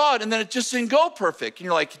following God and then it just didn't go perfect. And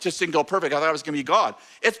you're like, it just didn't go perfect. I thought it was going to be God.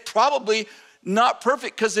 It's probably not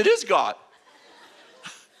perfect because it is God.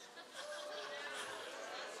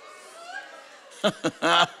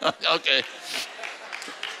 Okay.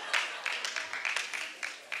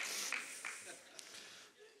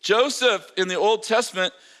 Joseph in the Old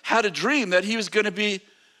Testament had a dream that he was going to be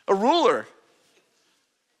a ruler.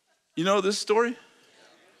 You know this story?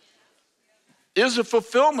 It was a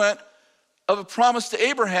fulfillment of a promise to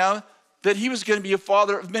Abraham that he was going to be a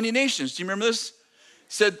father of many nations. Do you remember this?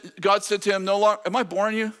 God said to him, no longer, am I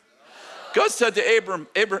boring you? God said to Abram,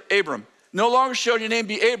 no longer shall your name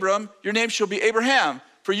be Abram, your name shall be Abraham,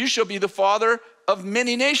 for you shall be the father of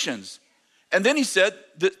many nations. And then he said,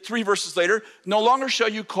 3 verses later, no longer shall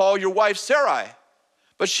you call your wife Sarai,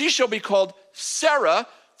 but she shall be called Sarah,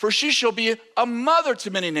 for she shall be a mother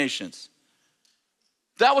to many nations.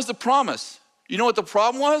 That was the promise. You know what the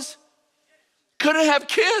problem was? Couldn't have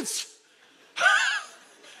kids.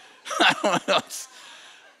 I don't know.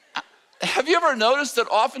 Have you ever noticed that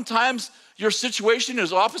oftentimes your situation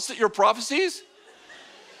is opposite your prophecies?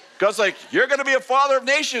 God's like, you're going to be a father of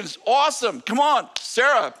nations. Awesome. Come on,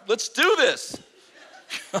 Sarah, let's do this.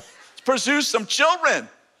 Let's pursue some children.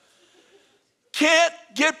 Can't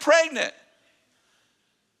get pregnant.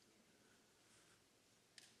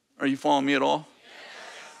 Are you following me at all?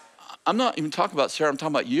 I'm not even talking about Sarah, I'm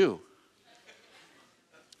talking about you.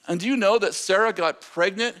 And do you know that Sarah got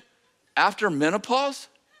pregnant after menopause?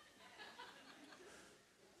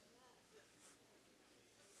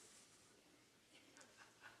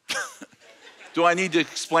 Do I need to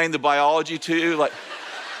explain the biology to you?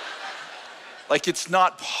 Like it's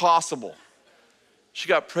not possible. She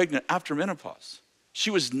got pregnant after menopause. She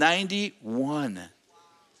was 91.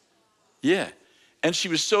 Yeah. And she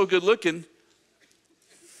was so good looking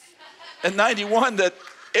at 91 that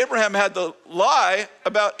Abraham had to lie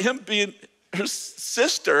about him being her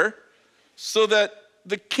sister so that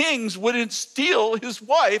the kings wouldn't steal his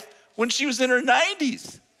wife when she was in her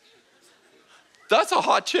 90s. That's a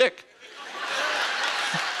hot chick.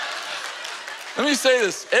 Let me say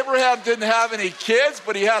this, Abraham didn't have any kids,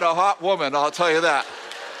 but he had a hot woman, I'll tell you that.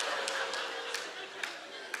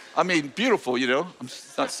 I mean, beautiful, you know. I'm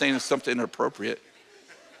not saying it's something inappropriate.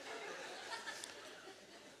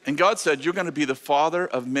 And God said, you're going to be the father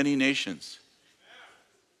of many nations.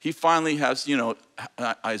 He finally has, you know,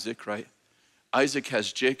 Isaac, right? Isaac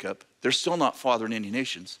has Jacob. They're still not fathering any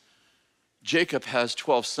nations. Jacob has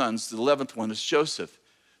 12 sons. The 11th one is Joseph.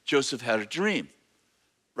 Joseph had a dream,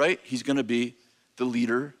 right? He's going to be the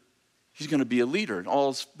leader. He's going to be a leader, and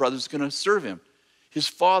all his brothers are going to serve him. His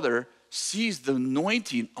father sees the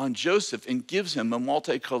anointing on Joseph and gives him a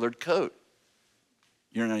multicolored coat.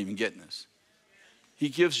 You're not even getting this. He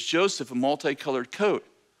gives Joseph a multicolored coat.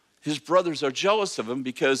 His brothers are jealous of him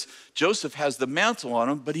because Joseph has the mantle on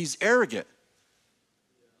him, but he's arrogant.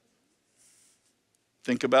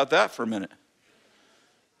 Think about that for a minute.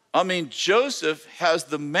 I mean, Joseph has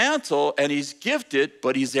the mantle and he's gifted,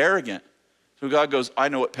 but he's arrogant. So God goes, I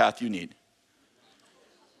know what path you need.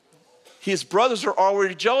 His brothers are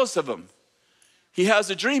already jealous of him. He has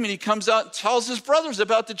a dream and he comes out and tells his brothers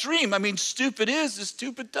about the dream. I mean, stupid is as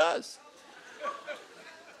stupid does.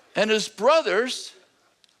 And his brothers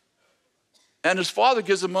and his father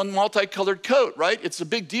gives him a multicolored coat, right? It's a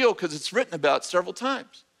big deal because it's written about several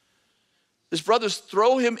times. His brothers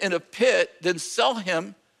throw him in a pit, then sell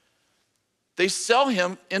him. They sell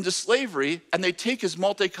him into slavery, and they take his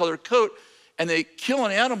multicolored coat and they kill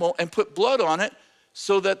an animal and put blood on it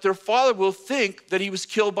so that their father will think that he was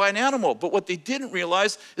killed by an animal. But what they didn't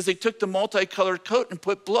realize is they took the multicolored coat and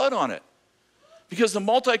put blood on it. Because the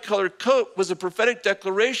multicolored coat was a prophetic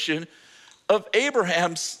declaration of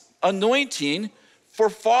Abraham's anointing for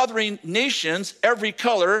fathering nations, every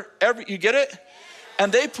color, you get it?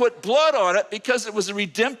 And they put blood on it because it was a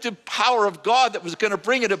redemptive power of God that was going to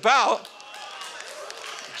bring it about.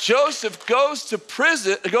 Joseph goes to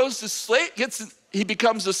prison, goes to slave, he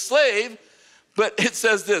becomes a slave, but it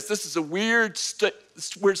says this is a weird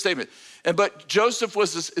statement. But Joseph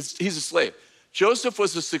he's a slave. Joseph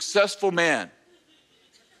was a successful man.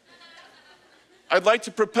 I'd like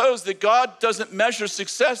to propose that God doesn't measure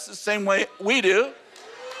success the same way we do.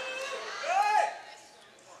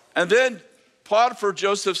 And then Potiphar,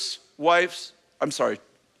 Joseph's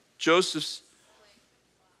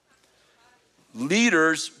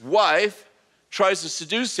leader's wife, tries to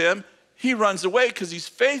seduce him. He runs away because he's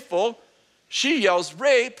faithful. She yells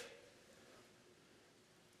rape.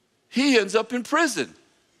 He ends up in prison.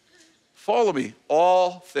 Follow me.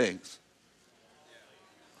 All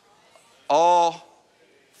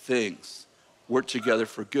things work together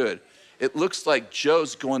for good. it looks like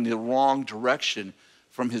Joe's going the wrong direction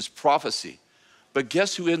from his prophecy. But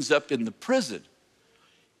guess who ends up in the prison?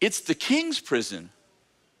 It's the king's prison,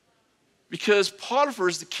 because Potiphar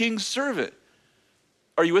is the king's servant.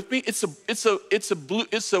 Are you with me? It's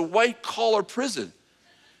a white collar prison.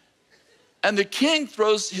 And the king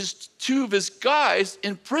throws two of his guys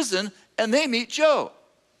in prison, and they meet Joe.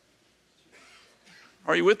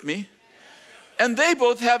 Are you with me? And they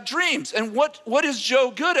both have dreams. And what is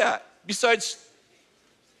Joe good at besides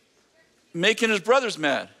making his brothers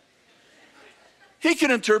mad? He can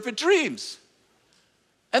interpret dreams.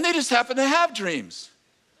 And they just happen to have dreams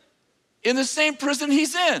in the same prison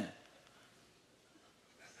he's in.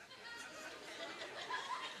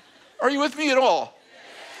 Are you with me at all?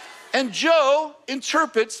 And Joe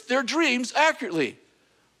interprets their dreams accurately.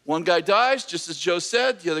 One guy dies, just as Joe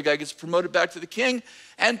said. The other guy gets promoted back to the king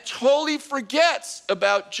and totally forgets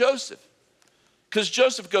about Joseph. Because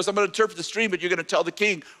Joseph goes, I'm going to interpret this dream, but you're going to tell the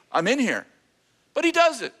king I'm in here. But he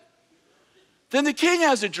doesn't. Then the king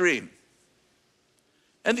has a dream.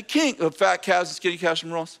 And the king, fat calves and skinny calves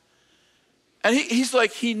from Ross. And he's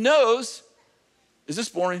like, he knows. Is this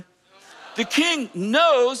boring? The king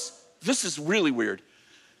knows. This is really weird.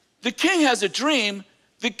 The king has a dream.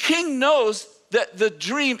 The king knows that the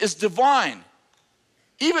dream is divine,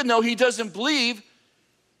 even though he doesn't believe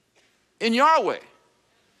in Yahweh.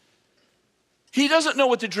 He doesn't know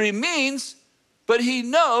what the dream means, but he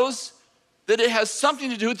knows that it has something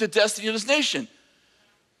to do with the destiny of his nation.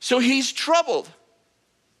 So he's troubled.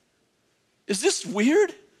 Is this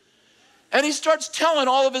weird? And he starts telling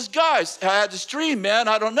all of his guys, I had this dream, man,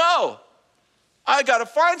 I don't know. I got to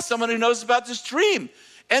find someone who knows about this dream.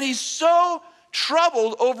 And he's so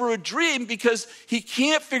troubled over a dream because he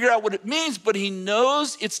can't figure out what it means, but he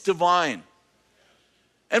knows it's divine.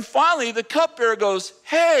 And finally, the cupbearer goes,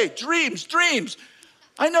 hey, dreams.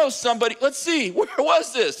 I know somebody. Let's see, where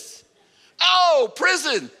was this? Oh,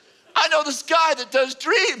 prison. I know this guy that does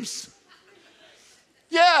dreams.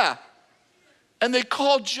 Yeah. And they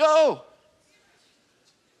called Joe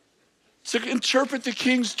to interpret the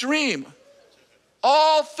king's dream.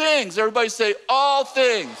 All things, everybody say, all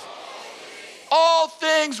things. All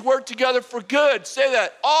things work together for good. Say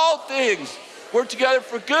that. All things work together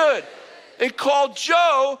for good. They called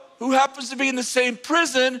Joe, who happens to be in the same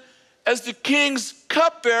prison as the king's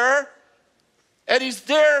cupbearer, and he's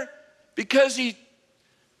there because he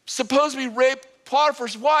supposedly raped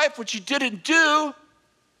Potiphar's wife, which he didn't do.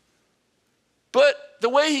 But the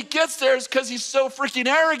way he gets there is because he's so freaking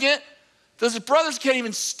arrogant that his brothers can't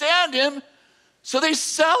even stand him. So they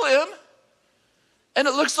sell him, and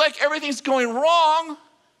it looks like everything's going wrong,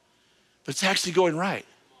 but it's actually going right.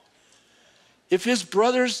 If his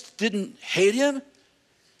brothers didn't hate him,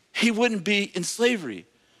 he wouldn't be in slavery.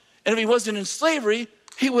 And if he wasn't in slavery,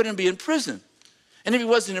 he wouldn't be in prison. And if he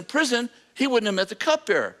wasn't in prison, he wouldn't have met the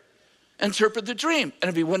cupbearer, interpret the dream. And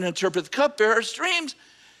if he wouldn't interpret the cupbearer's dreams,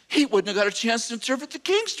 he wouldn't have got a chance to interpret the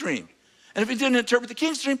king's dream. And if he didn't interpret the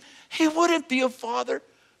king's dream, he wouldn't be a father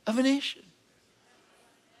of a nation.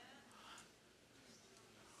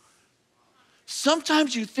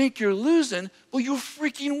 Sometimes you think you're losing, well, you're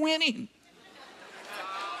freaking winning.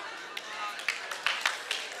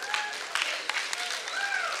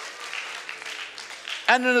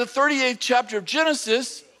 And in the 38th chapter of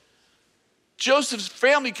Genesis, Joseph's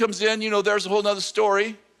family comes in. There's a whole nother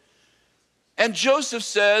story. And Joseph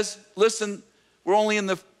says, listen, we're only in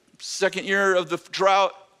the second year of the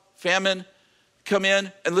drought, famine. Come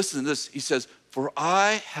in and listen to this. He says, for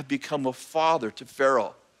I have become a father to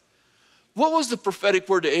Pharaoh. What was the prophetic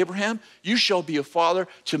word to Abraham? You shall be a father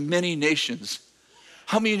to many nations.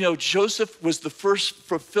 How many know Joseph was the first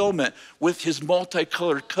fulfillment with his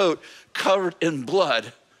multicolored coat covered in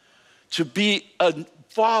blood to be a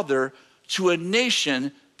father to a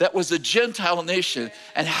nation that was a Gentile nation?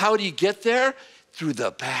 And how did he get there? Through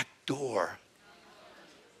the back door.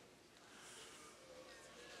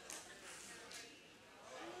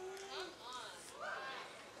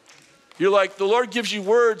 You're like, the Lord gives you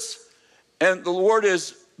words, and the word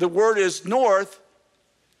is north,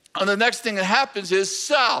 and the next thing that happens is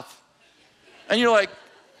south. And you're like,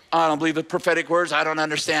 I don't believe the prophetic words. I don't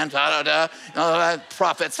understand.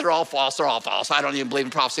 Prophets, they're all false. I don't even believe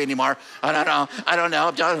in prophecy anymore. I don't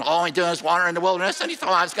know. All I'm doing is wandering in the wilderness, and he thought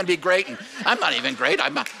I was going to be great, and I'm not even great.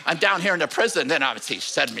 I'm down here in the prison. Then he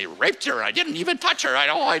said me raped her. I didn't even touch her.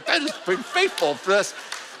 I've been faithful for this.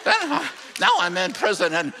 Then, now I'm in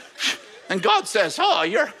prison, and God says, oh,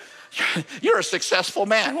 you're a successful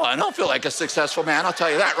man. Well, I don't feel like a successful man. I'll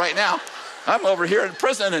tell you that right now. I'm over here in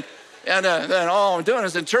prison, and then all I'm doing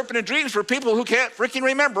is interpreting dreams for people who can't freaking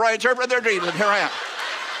remember. I interpret their dreams, and here I am.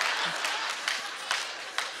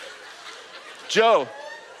 Joe,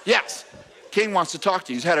 yes, King wants to talk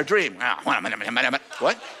to you. He's had a dream.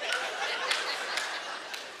 What?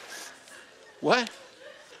 What?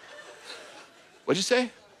 What'd you say?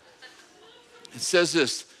 It says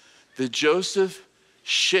this, that Joseph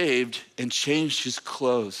shaved and changed his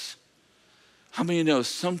clothes. How many of you know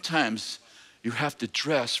sometimes you have to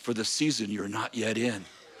dress for the season you're not yet in?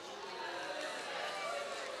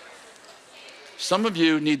 Some of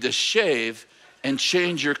you need to shave and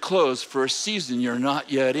change your clothes for a season you're not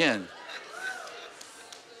yet in.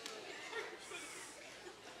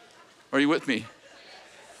 Are you with me?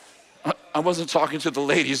 I wasn't talking to the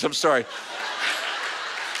ladies, I'm sorry.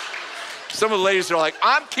 Some of the ladies are like,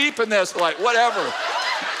 I'm keeping this, like, whatever.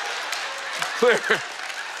 Clear.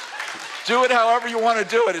 Do it however you want to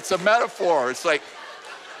do it. It's a metaphor. It's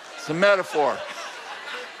a metaphor.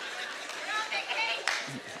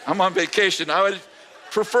 I'm on vacation. I would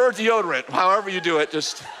prefer deodorant. However you do it,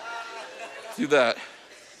 just do that.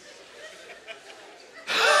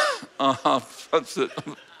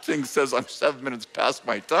 Thing says I'm 7 minutes past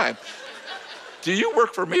my time. Do you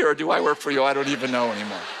work for me or do I work for you? I don't even know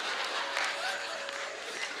anymore.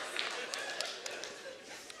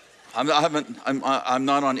 I'm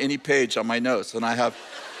not on any page on my notes, and I have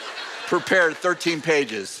prepared 13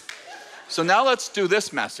 pages. So now let's do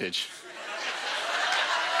this message.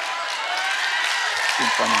 It's been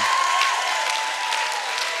funny.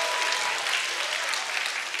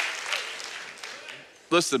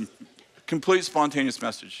 Listen, complete spontaneous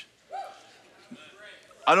message.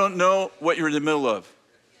 I don't know what you're in the middle of,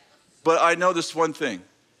 but I know this one thing.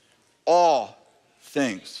 All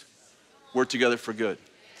things work together for good.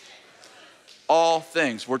 All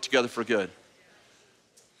things work together for good.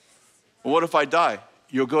 Well, what if I die?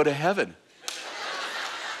 You'll go to heaven.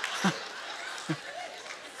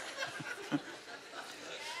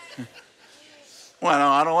 Well, no,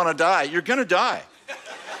 I don't want to die. You're going to die.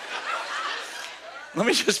 Let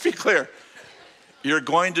me just be clear. You're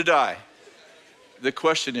going to die. The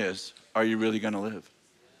question is, are you really going to live?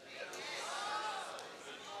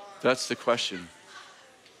 That's the question.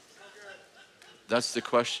 That's the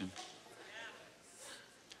question.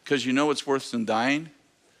 Because you know what's worse than dying?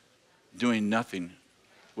 Doing nothing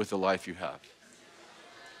with the life you have.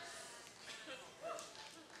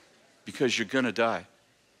 Because you're going to die.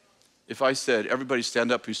 If I said, everybody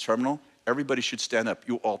stand up who's terminal, everybody should stand up.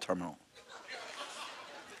 You all terminal.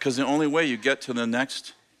 Because the only way you get to the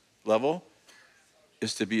next level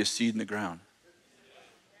is to be a seed in the ground.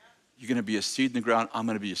 You're going to be a seed in the ground. I'm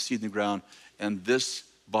going to be a seed in the ground. And this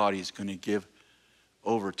body is going to give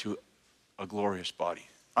over to a glorious body.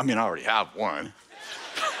 I mean, I already have one.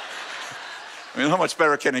 I mean, how much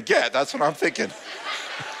better can it get? That's what I'm thinking.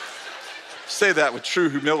 Say that with true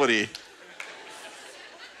humility.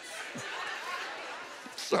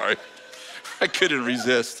 Sorry, I couldn't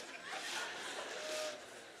resist.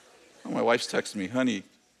 Oh, my wife's texting me, honey,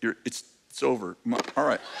 it's over. All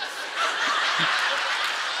right.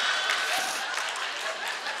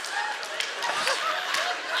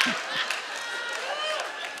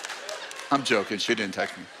 I'm joking, she didn't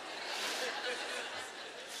text me.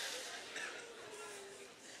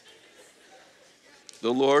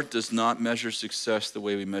 The Lord does not measure success the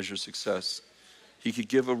way we measure success. He could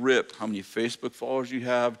give a rip how many Facebook followers you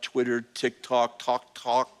have, Twitter, TikTok,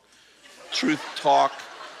 Talk, Truth Talk,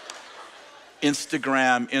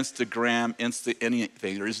 Instagram,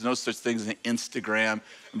 anything. There is no such thing as an Instagram.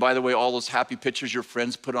 And by the way, all those happy pictures your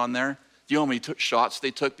friends put on there, do you know how many shots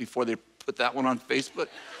they took before they put that one on Facebook?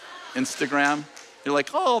 Instagram. You're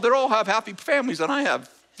like, oh, they all have happy families, and I have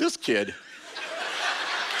this kid.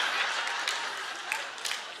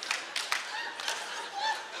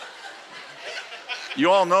 You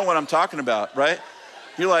all know what I'm talking about, right?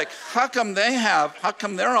 You're like, how come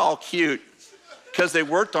they're all cute? Because they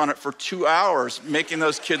worked on it for 2 hours, making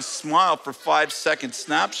those kids smile for 5-second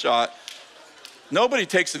snapshot. Nobody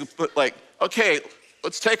takes it like, okay,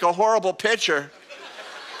 let's take a horrible picture.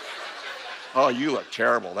 Oh, you look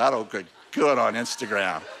terrible. That'll look good on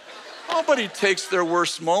Instagram. Nobody takes their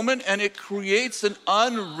worst moment, and it creates an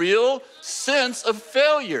unreal sense of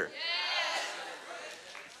failure.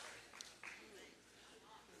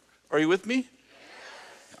 Are you with me?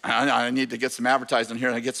 I need to get some advertising here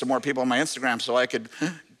and get some more people on my Instagram so I could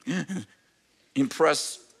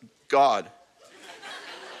impress God.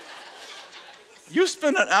 You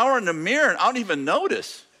spend an hour in the mirror and I don't even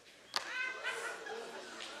notice.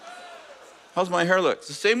 How's my hair look? It's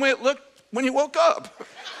the same way it looked when you woke up.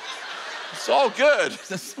 It's all good.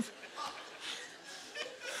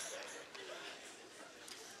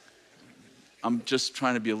 I'm just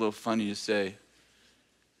trying to be a little funny to say,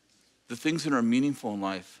 the things that are meaningful in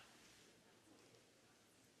life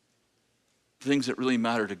the things that really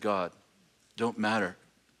matter to God don't matter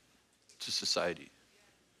to society.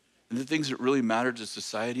 And the things that really matter to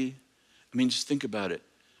society, I mean, just think about it.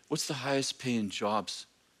 What's the highest paying jobs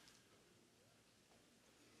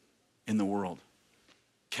in the world?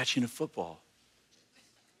 Catching a football.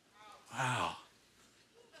 Wow.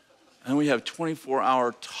 And we have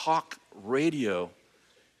 24-hour talk radio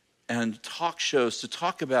and talk shows to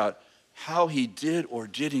talk about how he did or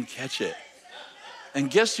didn't catch it. And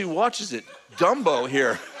guess who watches it? Dumbo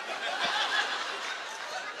here.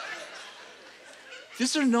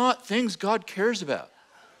 These are not things God cares about.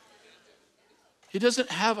 He doesn't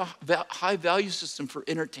have a high value system for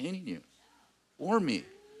entertaining you or me.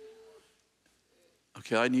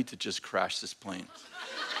 Okay, I need to just crash this plane.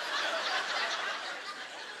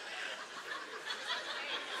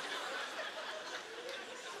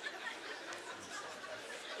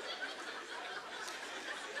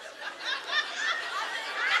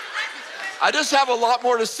 I just have a lot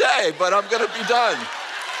more to say, but I'm going to be done.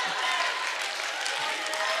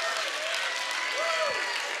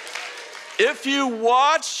 If you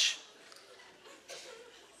watch,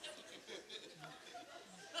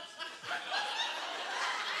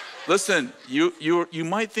 listen, you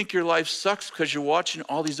might think your life sucks because you're watching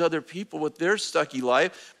all these other people with their sucky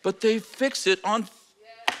life, but they fix it on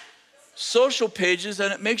social pages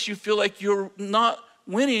and it makes you feel like you're not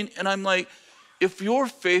winning. And I'm like, if you're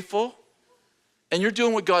faithful and you're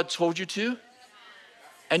doing what God told you to,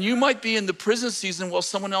 and you might be in the prison season while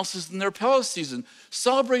someone else is in their palace season.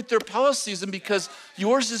 Celebrate their palace season because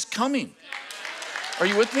yours is coming. Are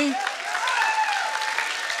you with me?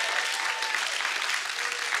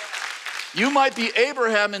 You might be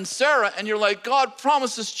Abraham and Sarah and you're like, God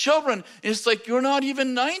promises children. And it's like, you're not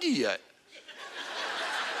even 90 yet.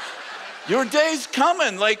 Your day's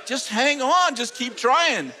coming. Like, just hang on. Just keep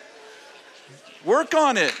trying. Work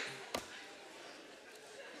on it.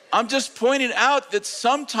 I'm just pointing out that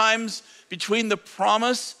sometimes between the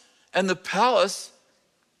promise and the palace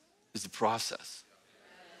is the process.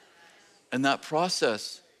 And that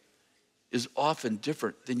process is often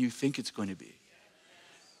different than you think it's going to be.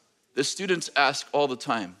 The students ask all the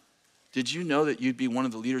time, did you know that you'd be one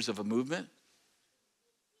of the leaders of a movement?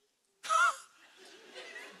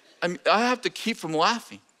 I mean, I have to keep from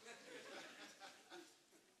laughing.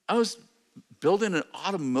 I was building an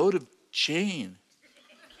automotive chain.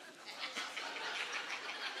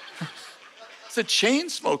 It's a chain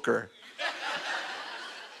smoker.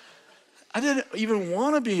 I didn't even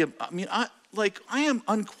want to be, I am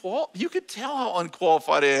unqualified. You could tell how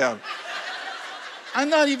unqualified I am. I'm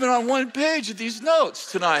not even on one page of these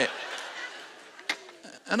notes tonight.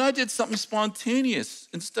 And I did something spontaneous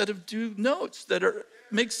instead of do notes that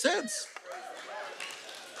make sense.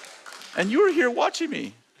 And you were here watching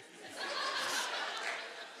me.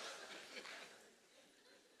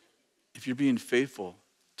 If you're being faithful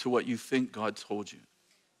to what you think God told you.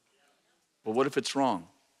 But what if it's wrong?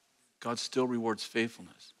 God still rewards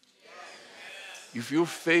faithfulness. If you're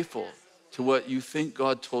faithful to what you think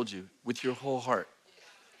God told you with your whole heart,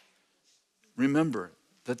 remember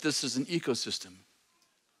that this is an ecosystem.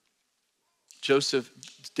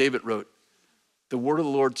 David wrote, the word of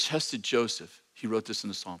the Lord tested Joseph. He wrote this in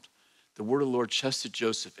the Psalms. The word of the Lord tested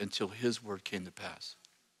Joseph until his word came to pass.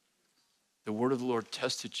 The word of the Lord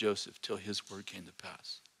tested Joseph till his word came to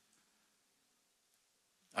pass.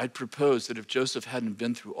 I'd propose that if Joseph hadn't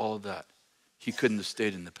been through all of that, he couldn't have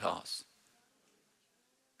stayed in the palace.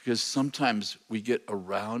 Because sometimes we get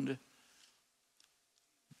around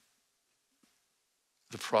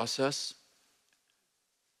the process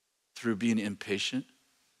through being impatient,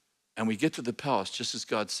 and we get to the palace just as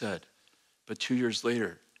God said, but 2 years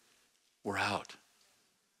later, we're out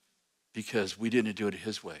because we didn't do it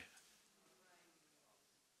his way.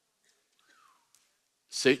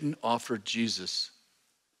 Satan offered Jesus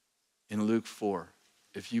in Luke 4,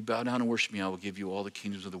 if you bow down and worship me, I will give you all the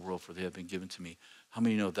kingdoms of the world, for they have been given to me. How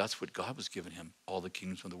many know that's what God was giving him, all the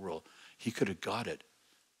kingdoms of the world? He could have got it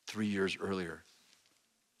 3 years earlier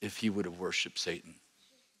if he would have worshiped Satan.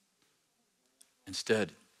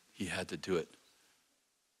 Instead, he had to do it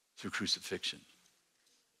through crucifixion.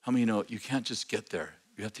 How many know you can't just get there?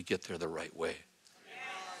 You have to get there the right way.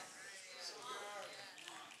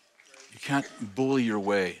 You can't bully your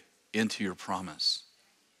way into your promise.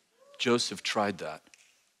 Joseph tried that.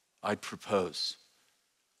 I would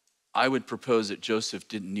propose that Joseph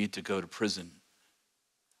didn't need to go to prison.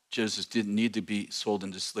 Joseph didn't need to be sold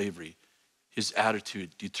into slavery. His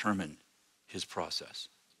attitude determined his process.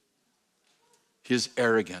 His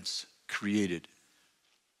arrogance created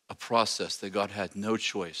a process that God had no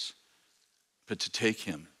choice but to take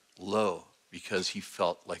him low because he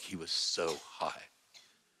felt like he was so high.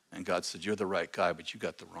 And God said, you're the right guy, but you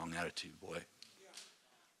got the wrong attitude, boy.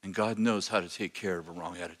 And God knows how to take care of a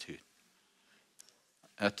wrong attitude.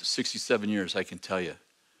 After 67 years, I can tell you,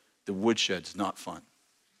 the woodshed's not fun.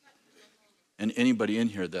 And anybody in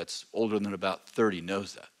here that's older than about 30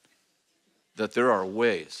 knows that. That there are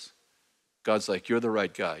ways. God's like, you're the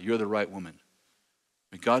right guy. You're the right woman.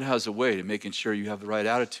 And God has a way to making sure you have the right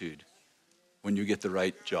attitude when you get the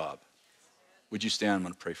right job. Would you stand? I'm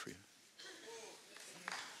going to pray for you.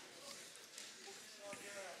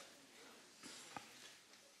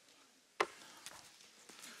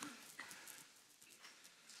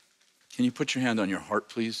 Can you put your hand on your heart,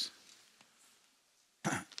 please?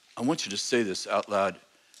 I want you to say this out loud,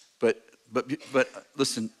 but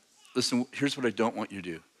listen, here's what I don't want you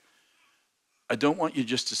to do. I don't want you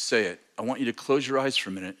just to say it. I want you to close your eyes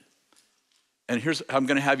for a minute. And here's how I'm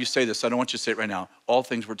going to have you say this. I don't want you to say it right now. All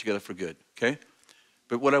things work together for good, okay?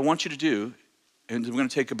 But what I want you to do, and we're going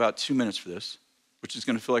to take about 2 minutes for this, which is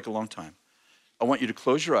going to feel like a long time. I want you to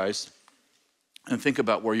close your eyes and think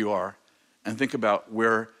about where you are and think about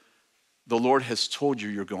where the Lord has told you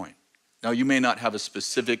you're going. Now, you may not have a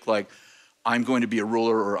specific, like, I'm going to be a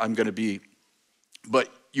ruler or I'm going to be, but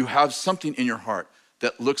you have something in your heart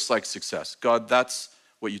that looks like success. God, that's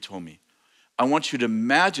what you told me. I want you to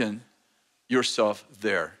imagine yourself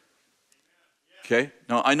there. Okay?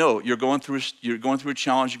 Now, I know you're going through a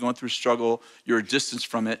challenge, you're going through a struggle, you're a distance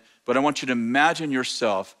from it, but I want you to imagine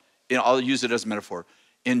yourself, and I'll use it as a metaphor,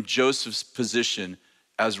 in Joseph's position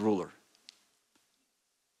as ruler.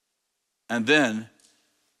 And then,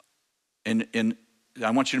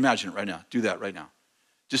 I want you to imagine it right now. Do that right now.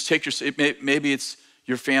 Just take maybe it's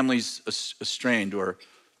your family's estranged, or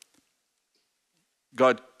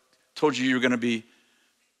God told you you're going to be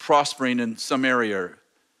prospering in some area,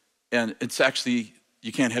 and it's actually,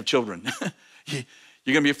 you can't have children. You're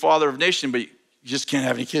going to be a father of a nation, but you just can't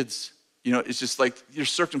have any kids. You know, it's just like your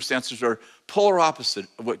circumstances are polar opposite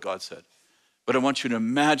of what God said. But I want you to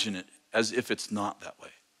imagine it as if it's not that way.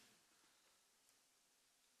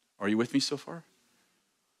 Are you with me so far?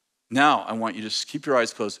 Now, I want you to keep your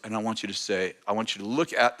eyes closed, and I want you to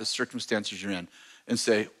look at the circumstances you're in and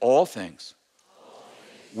say, all things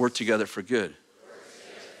work together for good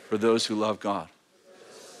for those who love God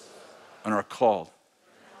and are called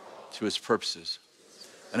to his purposes.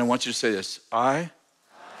 And I want you to say this, I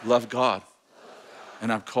love God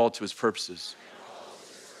and I'm called to his purposes.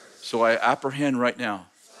 So I apprehend right now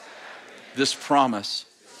this promise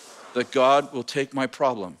that God will take my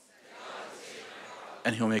problem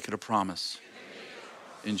and he'll make it a promise.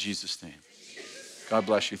 In Jesus' name. God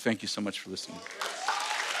bless you. Thank you so much for listening.